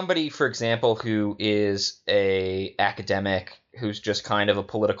 somebody, for example, who is a academic, who's just kind of a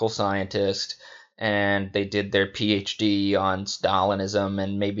political scientist, and they did their PhD on Stalinism,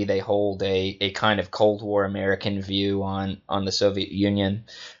 and maybe they hold a kind of Cold War American view on the Soviet Union,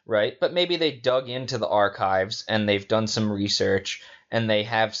 right? But maybe they dug into the archives, and they've done some research, and they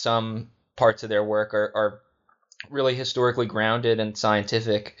have some parts of their work are really historically grounded and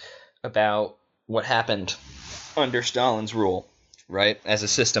scientific about what happened under Stalin's rule, right, as a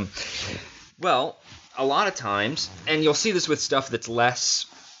system. Well, a lot of times, and you'll see this with stuff that's less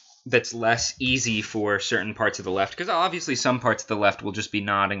easy for certain parts of the left, because obviously some parts of the left will just be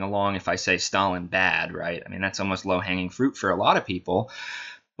nodding along if I say Stalin bad, right? I mean, that's almost low-hanging fruit for a lot of people.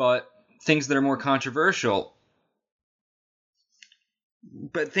 But things that are more controversial,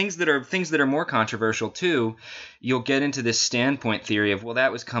 more controversial too, you'll get into this standpoint theory of, well,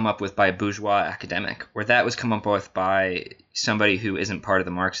 that was come up with by a bourgeois academic, or that was come up with by somebody who isn't part of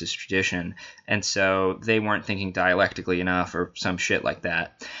the Marxist tradition, and so they weren't thinking dialectically enough, or some shit like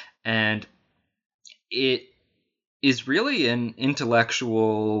that. And it is really an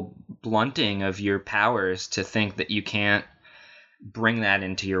intellectual blunting of your powers to think that you can't bring that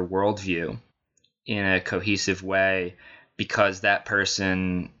into your worldview in a cohesive way, because that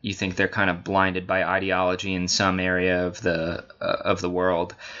person, you think they're kind of blinded by ideology in some area of the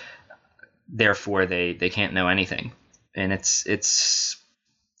world. Therefore, they can't know anything, and it's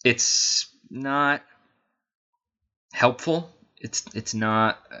not helpful. It's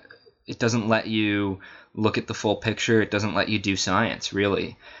not. It doesn't let you look at the full picture. It doesn't let you do science,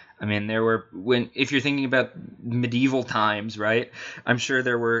 really. I mean, if you're thinking about medieval times, right? I'm sure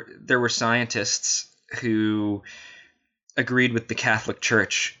there were scientists who agreed with the Catholic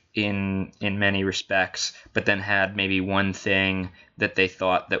Church in many respects, but then had maybe one thing that they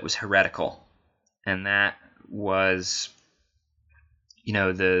thought that was heretical, and that was,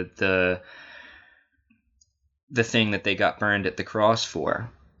 the thing that they got burned at the cross for.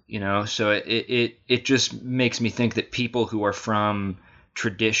 So it just makes me think that people who are from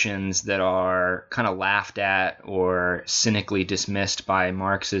traditions that are kind of laughed at or cynically dismissed by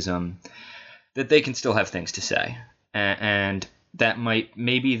Marxism, that they can still have things to say. And that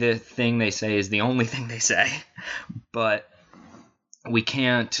maybe the thing they say is the only thing they say, but we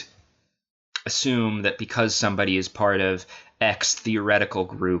can't assume that because somebody is part of X theoretical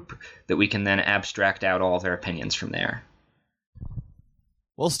group that we can then abstract out all their opinions from there.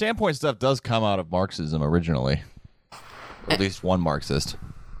 Well, standpoint stuff does come out of Marxism originally, or at least one Marxist.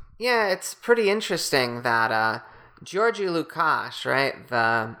 Yeah, it's pretty interesting that Georgi Lukács, right,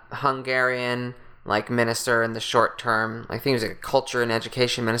 the Hungarian minister in the short term, I think he was a culture and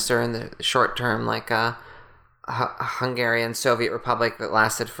education minister in the short term, a Hungarian Soviet Republic that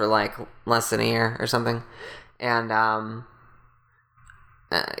lasted for less than a year or something. And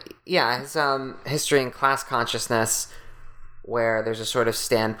his history and class consciousness, where there's a sort of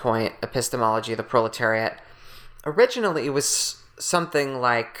standpoint epistemology of the proletariat. Originally, it was something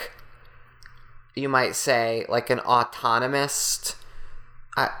like, you might say, like an autonomist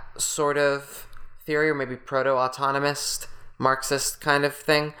sort of theory, or maybe proto-autonomist Marxist kind of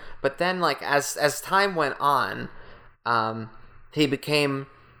thing. But then, like, as time went on, he became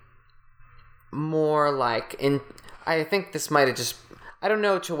more like I think this might have just, I don't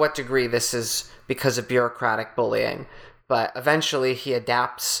know to what degree this is because of bureaucratic bullying, but eventually he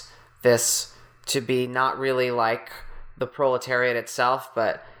adapts this to be not really like the proletariat itself,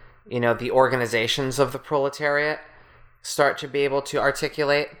 but, you know, the organizations of the proletariat start to be able to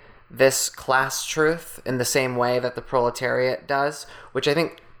articulate this class truth in the same way that the proletariat does, which I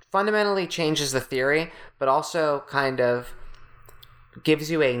think fundamentally changes the theory, but also kind of gives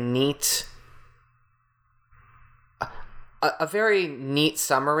you a very neat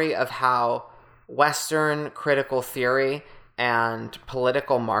summary of how Western critical theory and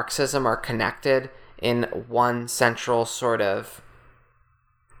political Marxism are connected in one central sort of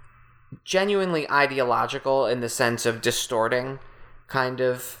genuinely ideological, in the sense of distorting kind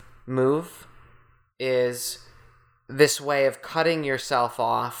of move, is this way of cutting yourself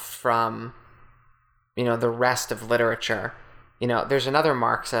off from, you know, the rest of literature. You know, there's another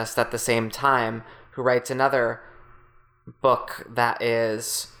Marxist at the same time who writes another book that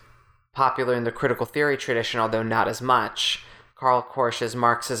is popular in the critical theory tradition, although not as much, Karl Korsch's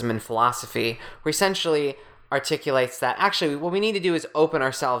Marxism and Philosophy, where essentially articulates that actually what we need to do is open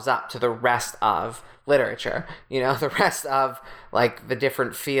ourselves up to the rest of literature, you know, the rest of, like, the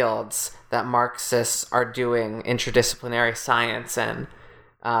different fields that Marxists are doing interdisciplinary science in,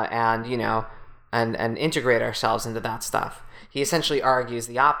 and, you know, and integrate ourselves into that stuff. He essentially argues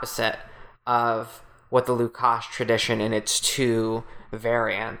the opposite of what the Lukács tradition in its two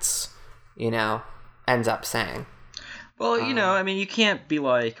variants, you know, ends up saying. Well, you know, I mean, you can't be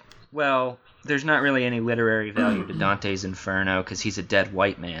like, well, there's not really any literary value to Dante's Inferno because he's a dead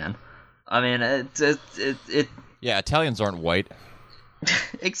white man. I mean, it Yeah, Italians aren't white.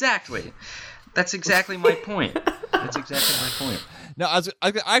 Exactly. That's exactly my point. That's exactly my point. No,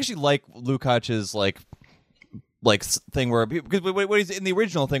 I actually like Lukács's like thing where, because what he's in the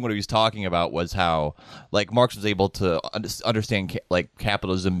original thing, what he was talking about was how, like, Marx was able to understand like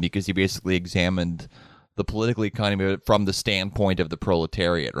capitalism because he basically examined the political economy from the standpoint of the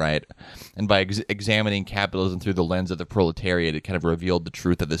proletariat, right? And by examining capitalism through the lens of the proletariat, it kind of revealed the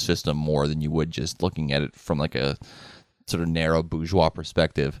truth of the system more than you would just looking at it from like a sort of narrow bourgeois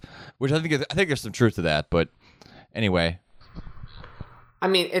perspective, which I think there's some truth to that. But anyway, I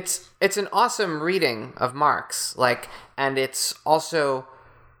mean, it's an awesome reading of Marx, like, and it's also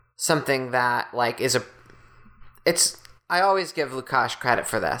something that, like, I always give Lukács credit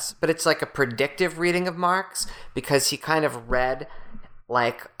for this, but it's like a predictive reading of Marx, because he kind of read,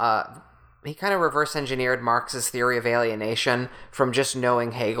 like, he kind of reverse engineered Marx's theory of alienation from just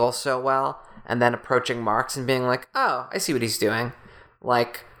knowing Hegel so well, and then approaching Marx and being like, oh, I see what he's doing.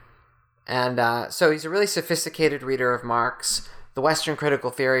 Like, and so he's a really sophisticated reader of Marx. The Western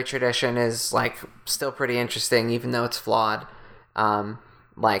critical theory tradition is, like, still pretty interesting, even though it's flawed.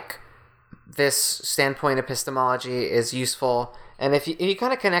 Like, this standpoint epistemology is useful. And if you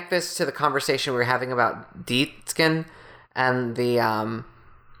kind of connect this to the conversation we were having about Deakin and the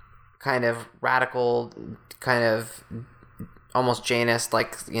kind of radical, kind of almost Janist,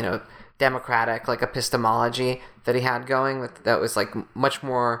 like, you know, democratic, like, epistemology that he had going, that was, like, much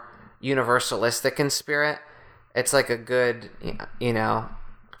more universalistic in spirit, it's like a good, you know,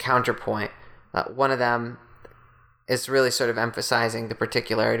 counterpoint. One of them is really sort of emphasizing the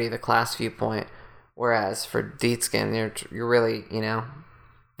particularity of the class viewpoint, whereas for Deakin, you're really, you know,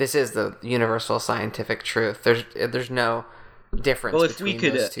 this is the universal scientific truth. There's no difference. Well, if we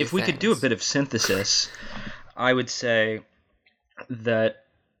could do a bit of synthesis, I would say that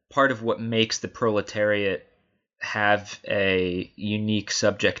part of what makes the proletariat have a unique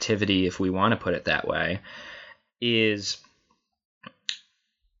subjectivity, if we want to put it that way, is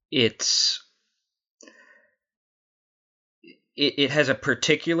it has a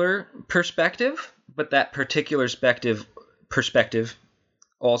particular perspective, but that particular perspective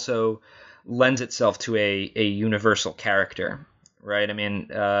also lends itself to a universal character, right? I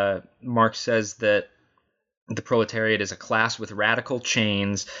mean, Marx says that the proletariat is a class with radical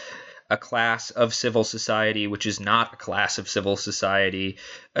chains, a class of civil society which is not a class of civil society,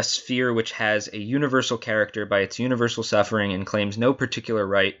 a sphere which has a universal character by its universal suffering and claims no particular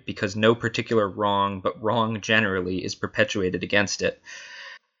right because no particular wrong, but wrong generally, is perpetuated against it.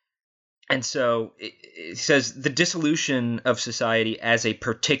 And so it says the dissolution of society as a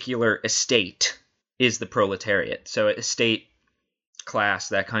particular estate is the proletariat. So estate, class,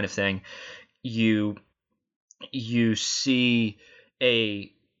 that kind of thing. You see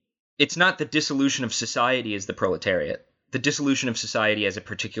it's not the dissolution of society as the proletariat. the dissolution of society as a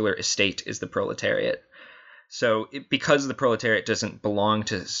particular estate is the proletariat. So because the proletariat doesn't belong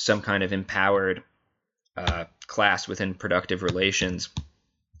to some kind of empowered class within productive relations,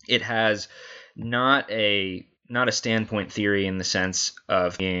 it has not a standpoint theory in the sense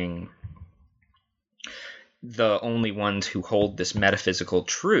of being the only ones who hold this metaphysical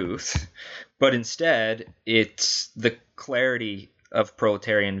truth, but instead it's the clarity of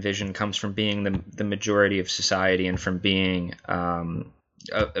proletarian vision comes from being the majority of society and from being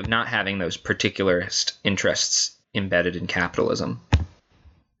of not having those particularist interests embedded in capitalism.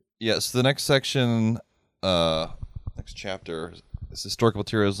 Yes, the next section, next chapter is historical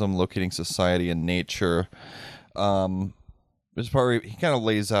materialism, locating society and nature. This part where he kind of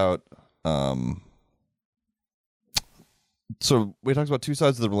lays out. So we talked about two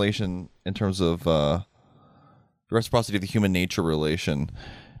sides of the relation in terms of the reciprocity of the human nature relation.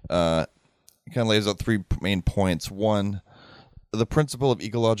 He kind of lays out three main points. One, the principle of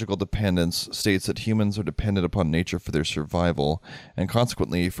ecological dependence states that humans are dependent upon nature for their survival, and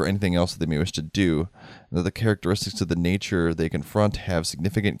consequently for anything else that they may wish to do, and that the characteristics of the nature they confront have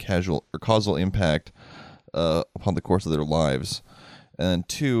significant causal impact upon the course of their lives. And then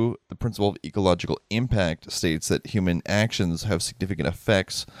two, the principle of ecological impact states that human actions have significant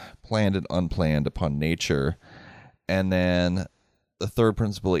effects, planned and unplanned, upon nature. And then the third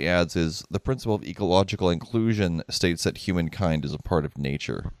principle he adds is the principle of ecological inclusion states that humankind is a part of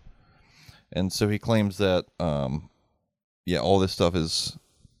nature. And so he claims that, all this stuff is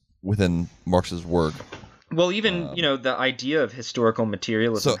within Marx's work. Well, even, the idea of historical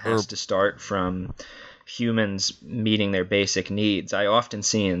materialism has to start from humans meeting their basic needs. I often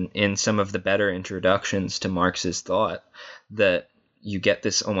see in some of the better introductions to Marx's thought that you get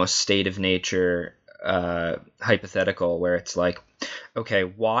this almost state of nature hypothetical where it's like, okay,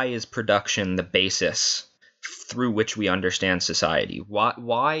 why is production the basis through which we understand society?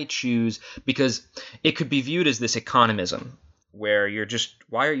 Why choose? Because it could be viewed as this economism where you're just,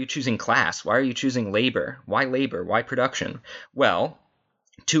 why are you choosing class? Why are you choosing labor? Why labor? Why production? Well,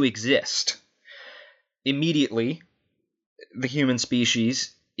 to exist. Immediately, the human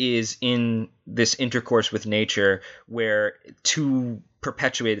species is in this intercourse with nature where to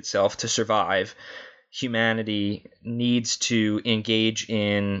perpetuate itself, to survive, humanity needs to engage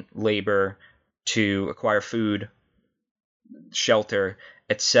in labor to acquire food, shelter,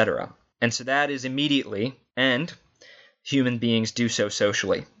 etc. And so that is immediately, and human beings do so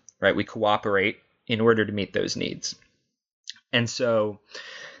socially, right? We cooperate in order to meet those needs. And so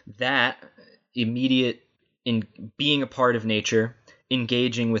that immediate in being a part of nature,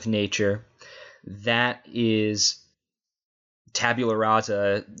 engaging with nature, that is tabula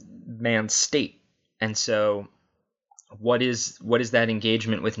rasa, man's state. And so what is that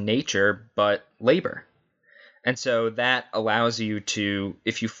engagement with nature but labor? And so that allows you to,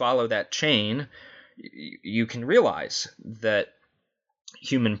 if you follow that chain, you can realize that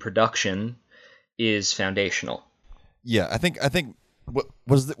human production is foundational. Yeah, I think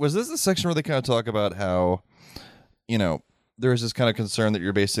was this the section where they kind of talk about how, there's this kind of concern that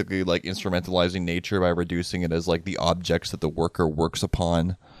you're basically like instrumentalizing nature by reducing it as like the objects that the worker works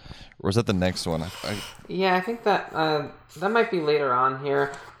upon? Or is that the next one? Yeah, I think that that might be later on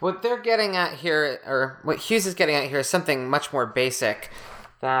here. What they're getting at here, or what Hughes is getting at here, is something much more basic.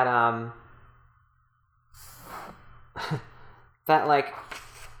 That that like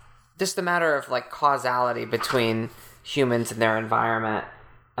just a matter of like causality between humans and their environment,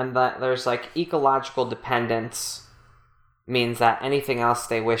 and that there's like ecological dependence means that anything else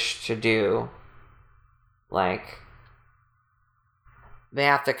they wish to do, like, they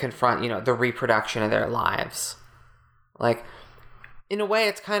have to confront, the reproduction of their lives. Like, in a way,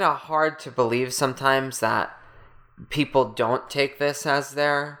 it's kind of hard to believe sometimes that people don't take this as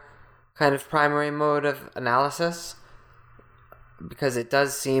their kind of primary mode of analysis, because it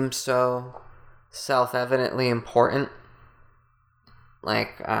does seem so self-evidently important.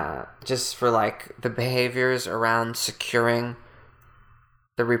 Like, just for, like, the behaviors around securing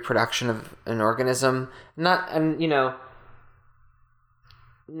the reproduction of an organism. Not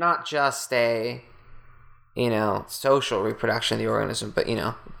just a, social reproduction of the organism, but,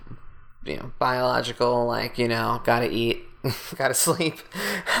 biological, like, gotta eat, gotta sleep,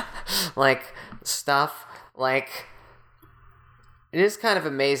 like, stuff. Like, it is kind of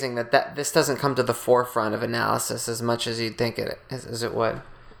amazing that this doesn't come to the forefront of analysis as much as you'd think as it would.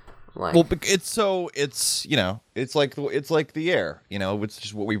 Like, well, it's like the air, it's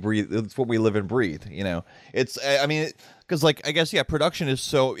just what we breathe, it's what we live and breathe, because like I guess production is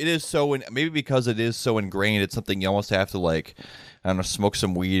so maybe because it is so ingrained, it's something you almost have to like, I don't know, smoke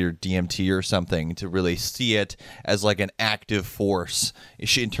some weed or DMT or something to really see it as like an active force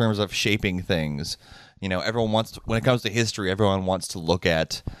in terms of shaping things. Everyone wants to, when it comes to history, everyone wants to look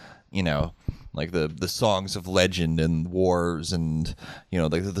at, like the songs of legend and wars and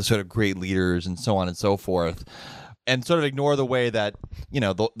like the sort of great leaders and so on and so forth, and sort of ignore the way that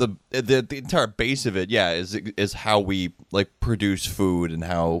the entire base of it is how we like produce food and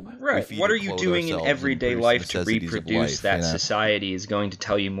how we feed what are and you clothe doing in ourselves everyday and life to necessities of reproduce life, that society is going to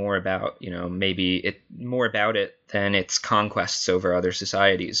tell you more about more about it than its conquests over other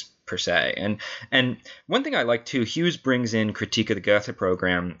societies per se. And one thing I like too, Hughes brings in Critique of the Gotha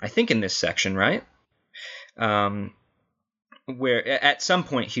program, I think in this section, right? Where at some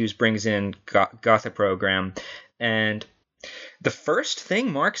point Hughes brings in Gotha program, and the first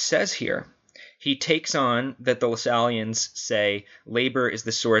thing Marx says here, he takes on that the Lassalleans say labor is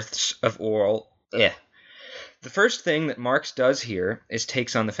the source of all. The first thing that Marx does here is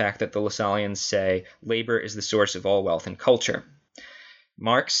takes on the fact that the Lassalleans say labor is the source of all wealth and culture.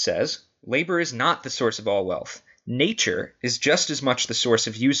 Marx says, labor is not the source of all wealth. Nature is just as much the source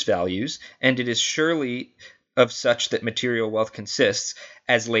of use values, and it is surely of such that material wealth consists,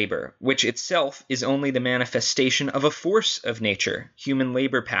 as labor, which itself is only the manifestation of a force of nature, human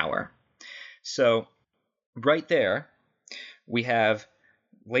labor power. So, right there, we have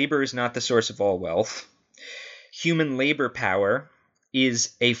labor is not the source of all wealth. Human labor power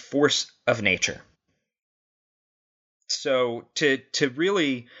is a force of nature. So, to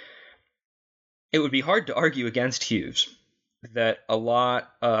really, it would be hard to argue against Hughes that a lot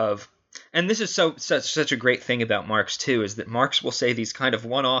of, and this is such a great thing about Marx too, is that Marx will say these kind of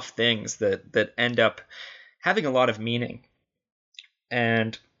one-off things that end up having a lot of meaning,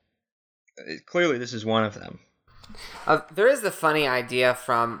 and clearly this is one of them. There is the funny idea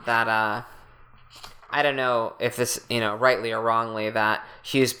from that. I don't know if this, rightly or wrongly, that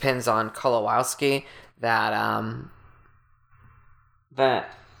Hughes pins on Kolowowski that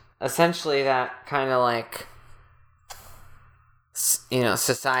that essentially that kind of like,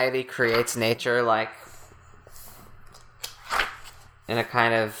 society creates nature, like in a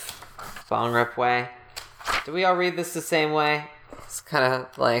kind of bone rip way. Do we all read this the same way? It's kind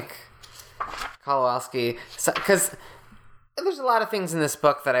of like Kolowowski, because there's a lot of things in this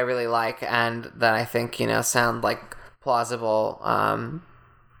book that I really like and that I think sound like plausible.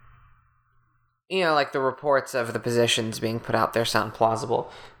 Like the reports of the positions being put out there sound plausible,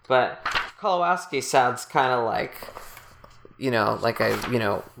 but Kolowowski sounds kind of like like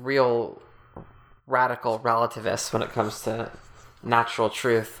a real radical relativist when it comes to natural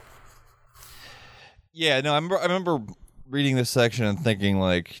truth. Yeah, no, I remember reading this section and thinking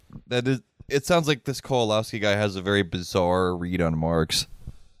like that is. It sounds like this Kolowowski guy has a very bizarre read on Marx.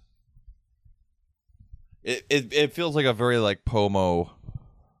 It feels like a very like Pomo,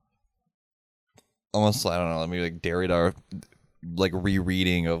 almost, I don't know, maybe like Derrida, like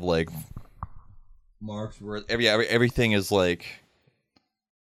rereading of like Marx, where everything is like,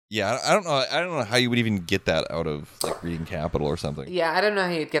 I don't know how you would even get that out of like reading Capital or something. Yeah, I don't know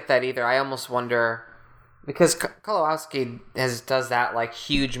how you'd get that either. I almost wonder, because Kolowowski does that like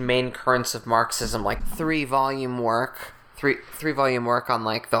huge main currents of Marxism, like three volume work on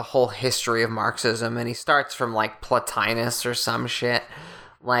like the whole history of Marxism, and he starts from like Plotinus or some shit,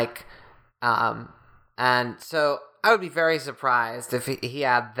 like, and so I would be very surprised if he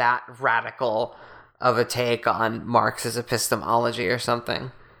had that radical of a take on Marx's epistemology or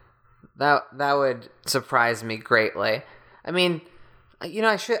something. That would surprise me greatly. I mean,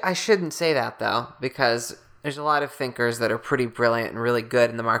 I shouldn't say that though, because there's a lot of thinkers that are pretty brilliant and really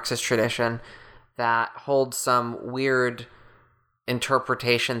good in the Marxist tradition that hold some weird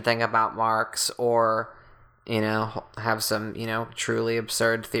interpretation thing about Marx, or have some truly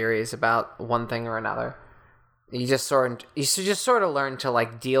absurd theories about one thing or another. You should just sort of learn to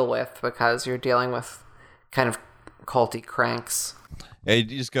like deal with, because you're dealing with kind of culty cranks. Yeah,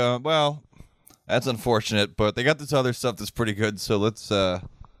 you just go, well, that's unfortunate, but they got this other stuff that's pretty good, so let's try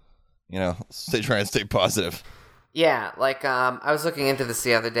and stay positive. Yeah, like I was looking into this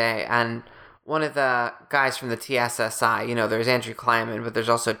the other day, and one of the guys from the TSSI, there's Andrew Kleiman, but there's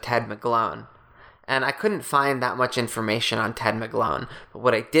also Ted McGlone. And I couldn't find that much information on Ted McGlone, but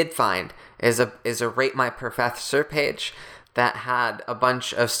what I did find is a Rate My Professor page that had a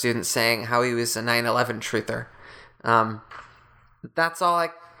bunch of students saying how he was a 9/11 truther. That's all I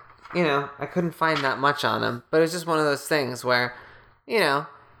couldn't find that much on him, but it was just one of those things where, I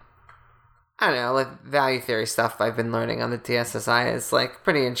don't know, like value theory stuff I've been learning on the TSSI is like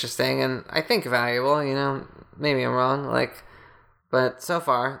pretty interesting, and I think valuable, Maybe I'm wrong. Like, but so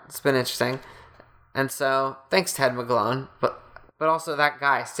far it's been interesting. And so thanks Ted McGlone, but also that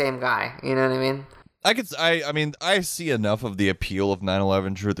guy, same guy. You know what I mean? I mean, I see enough of the appeal of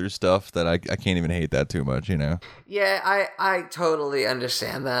 9/11 truther stuff that I can't even hate that too much, you know? Yeah, I totally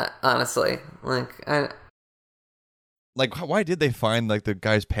understand that, honestly. Like, why did they find, like, the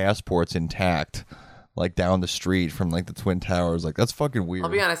guy's passports intact, like, down the street from, like, the Twin Towers? Like, that's fucking weird.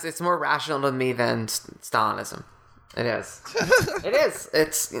 I'll be honest, it's more rational to me than Stalinism. It is. It is.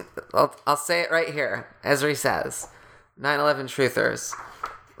 It's. I'll say it right here. Esri says, 9/11 truthers,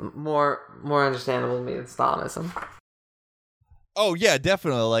 more understandable to me than Stalinism. Oh yeah,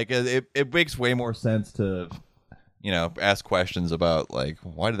 definitely. Like it makes way more sense to, ask questions about like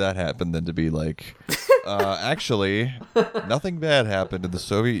why did that happen than to be like, actually, nothing bad happened in the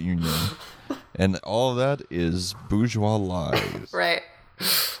Soviet Union, and all of that is bourgeois lies. Right.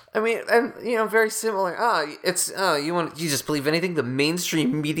 I mean, and very similar. You just believe anything the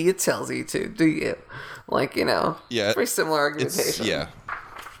mainstream media tells you to, do you? Like, yeah, very similar argumentation.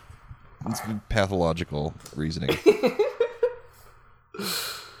 It's pathological reasoning.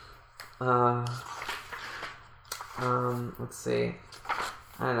 Let's see.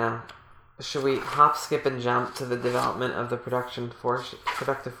 I don't know. Should we hop, skip, and jump to the development of the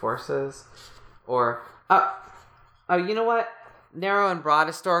productive forces, or you know what? Narrow and broad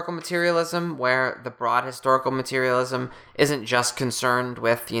historical materialism, where the broad historical materialism isn't just concerned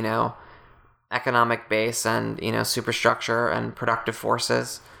with, economic base and, superstructure and productive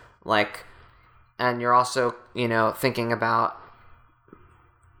forces, like, and you're also, thinking about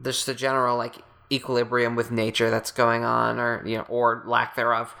just the general, like, equilibrium with nature that's going on, or lack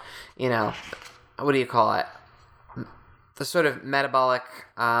thereof, what do you call it? The sort of metabolic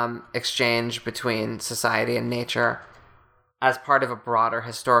exchange between society and nature as part of a broader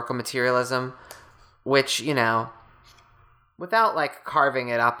historical materialism, which, without, like, carving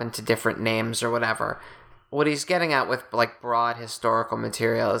it up into different names or whatever, what he's getting at with, like, broad historical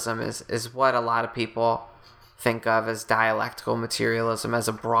materialism is what a lot of people think of as dialectical materialism, as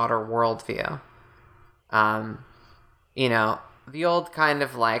a broader worldview. The old kind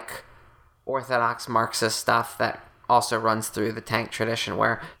of, like, orthodox Marxist stuff that also runs through the Tank tradition,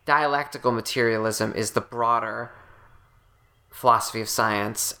 where dialectical materialism is the broader philosophy of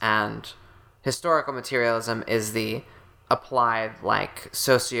science, and historical materialism is the applied, like,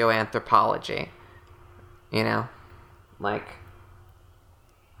 socioanthropology. Like,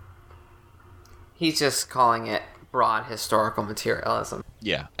 he's just calling it broad historical materialism.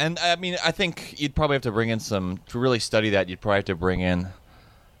 Yeah, and I mean, I think you'd probably have to bring in to really study that, you'd probably have to bring in,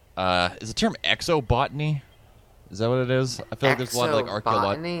 is the term exobotany? Is that what it is? I feel like there's a lot of, like,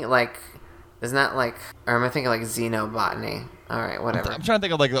 archaeology. Like, isn't that, like, or am I thinking, like, xenobotany? Alright, whatever. I'm trying to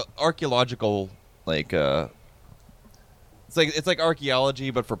think of, like, the archaeological, like, it's like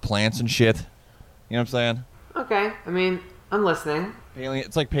archaeology, but for plants and shit. You know what I'm saying? Okay, I mean, I'm listening.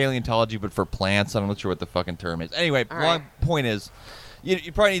 It's like paleontology, but for plants. I'm not sure what the fucking term is. Anyway, right. Point is,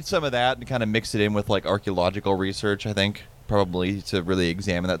 you probably need some of that and kind of mix it in with, like, archaeological research, I think, probably, to really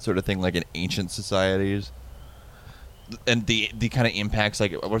examine that sort of thing, like in ancient societies. And the kind of impacts,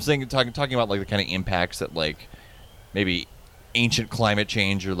 like, we're talking about, like, the kind of impacts that, like, maybe ancient climate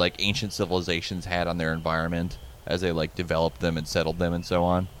change or, like, ancient civilizations had on their environment as they, like, developed them and settled them and so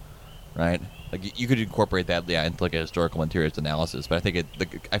on, right? Like, you could incorporate that, into, like, a historical materials analysis, but I think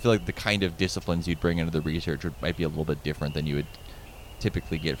I feel like the kind of disciplines you'd bring into the research might be a little bit different than you would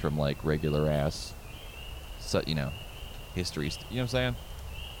typically get from, like, regular ass, histories. You know what I'm saying?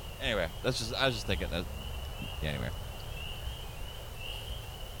 Anyway, I was just thinking that. Yeah, anyway.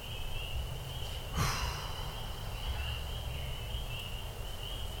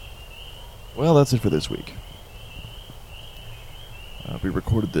 Well, that's it for this week. We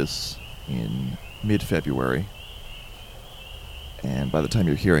recorded this in mid-February, and by the time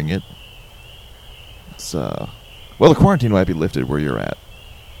you're hearing it, it's, the quarantine might be lifted where you're at.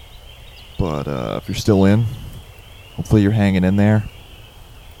 But if you're still in, hopefully you're hanging in there.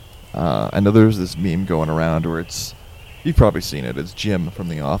 I know there's this meme going around where you've probably seen it, it's Jim from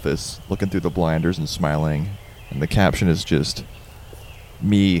The Office looking through the blinders and smiling, and the caption is just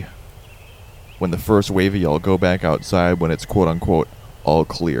me when the first wave of y'all go back outside when it's quote-unquote all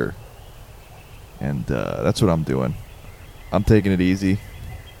clear. And that's what I'm doing. I'm taking it easy.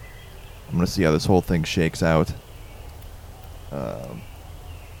 I'm going to see how this whole thing shakes out. I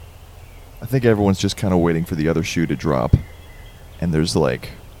think everyone's just kind of waiting for the other shoe to drop. And there's like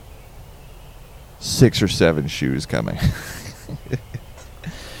 6 or 7 shoes coming.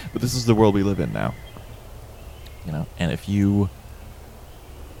 But this is the world we live in now. And if you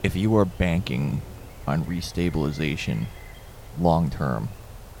are banking on restabilization long term,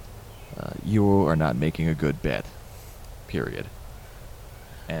 you are not making a good bet. Period.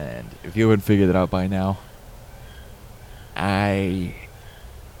 And if you haven't figured it out by now, I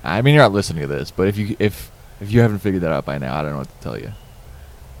mean, you're not listening to this, but if you haven't figured that out by now, I don't know what to tell you.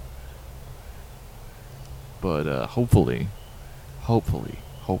 But hopefully,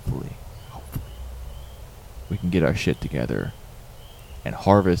 we can get our shit together and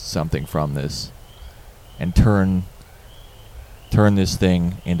harvest something from this and turn this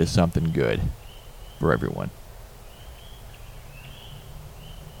thing into something good for everyone.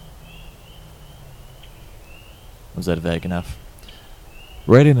 Was that vague enough?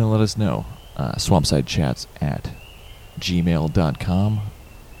 Write in and let us know. swampsidechats@gmail.com.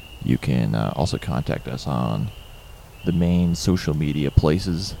 You can also contact us on the main social media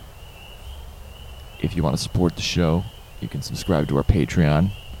places. If you want to support the show, you can subscribe to our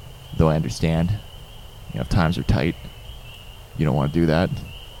Patreon. Though I understand, if times are tight, you don't want to do that.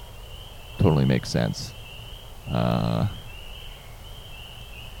 Totally makes sense. Yeah.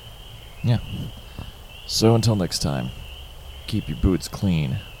 So until next time, keep your boots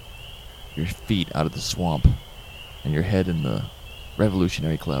clean, your feet out of the swamp, and your head in the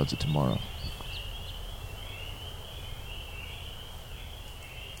revolutionary clouds of tomorrow.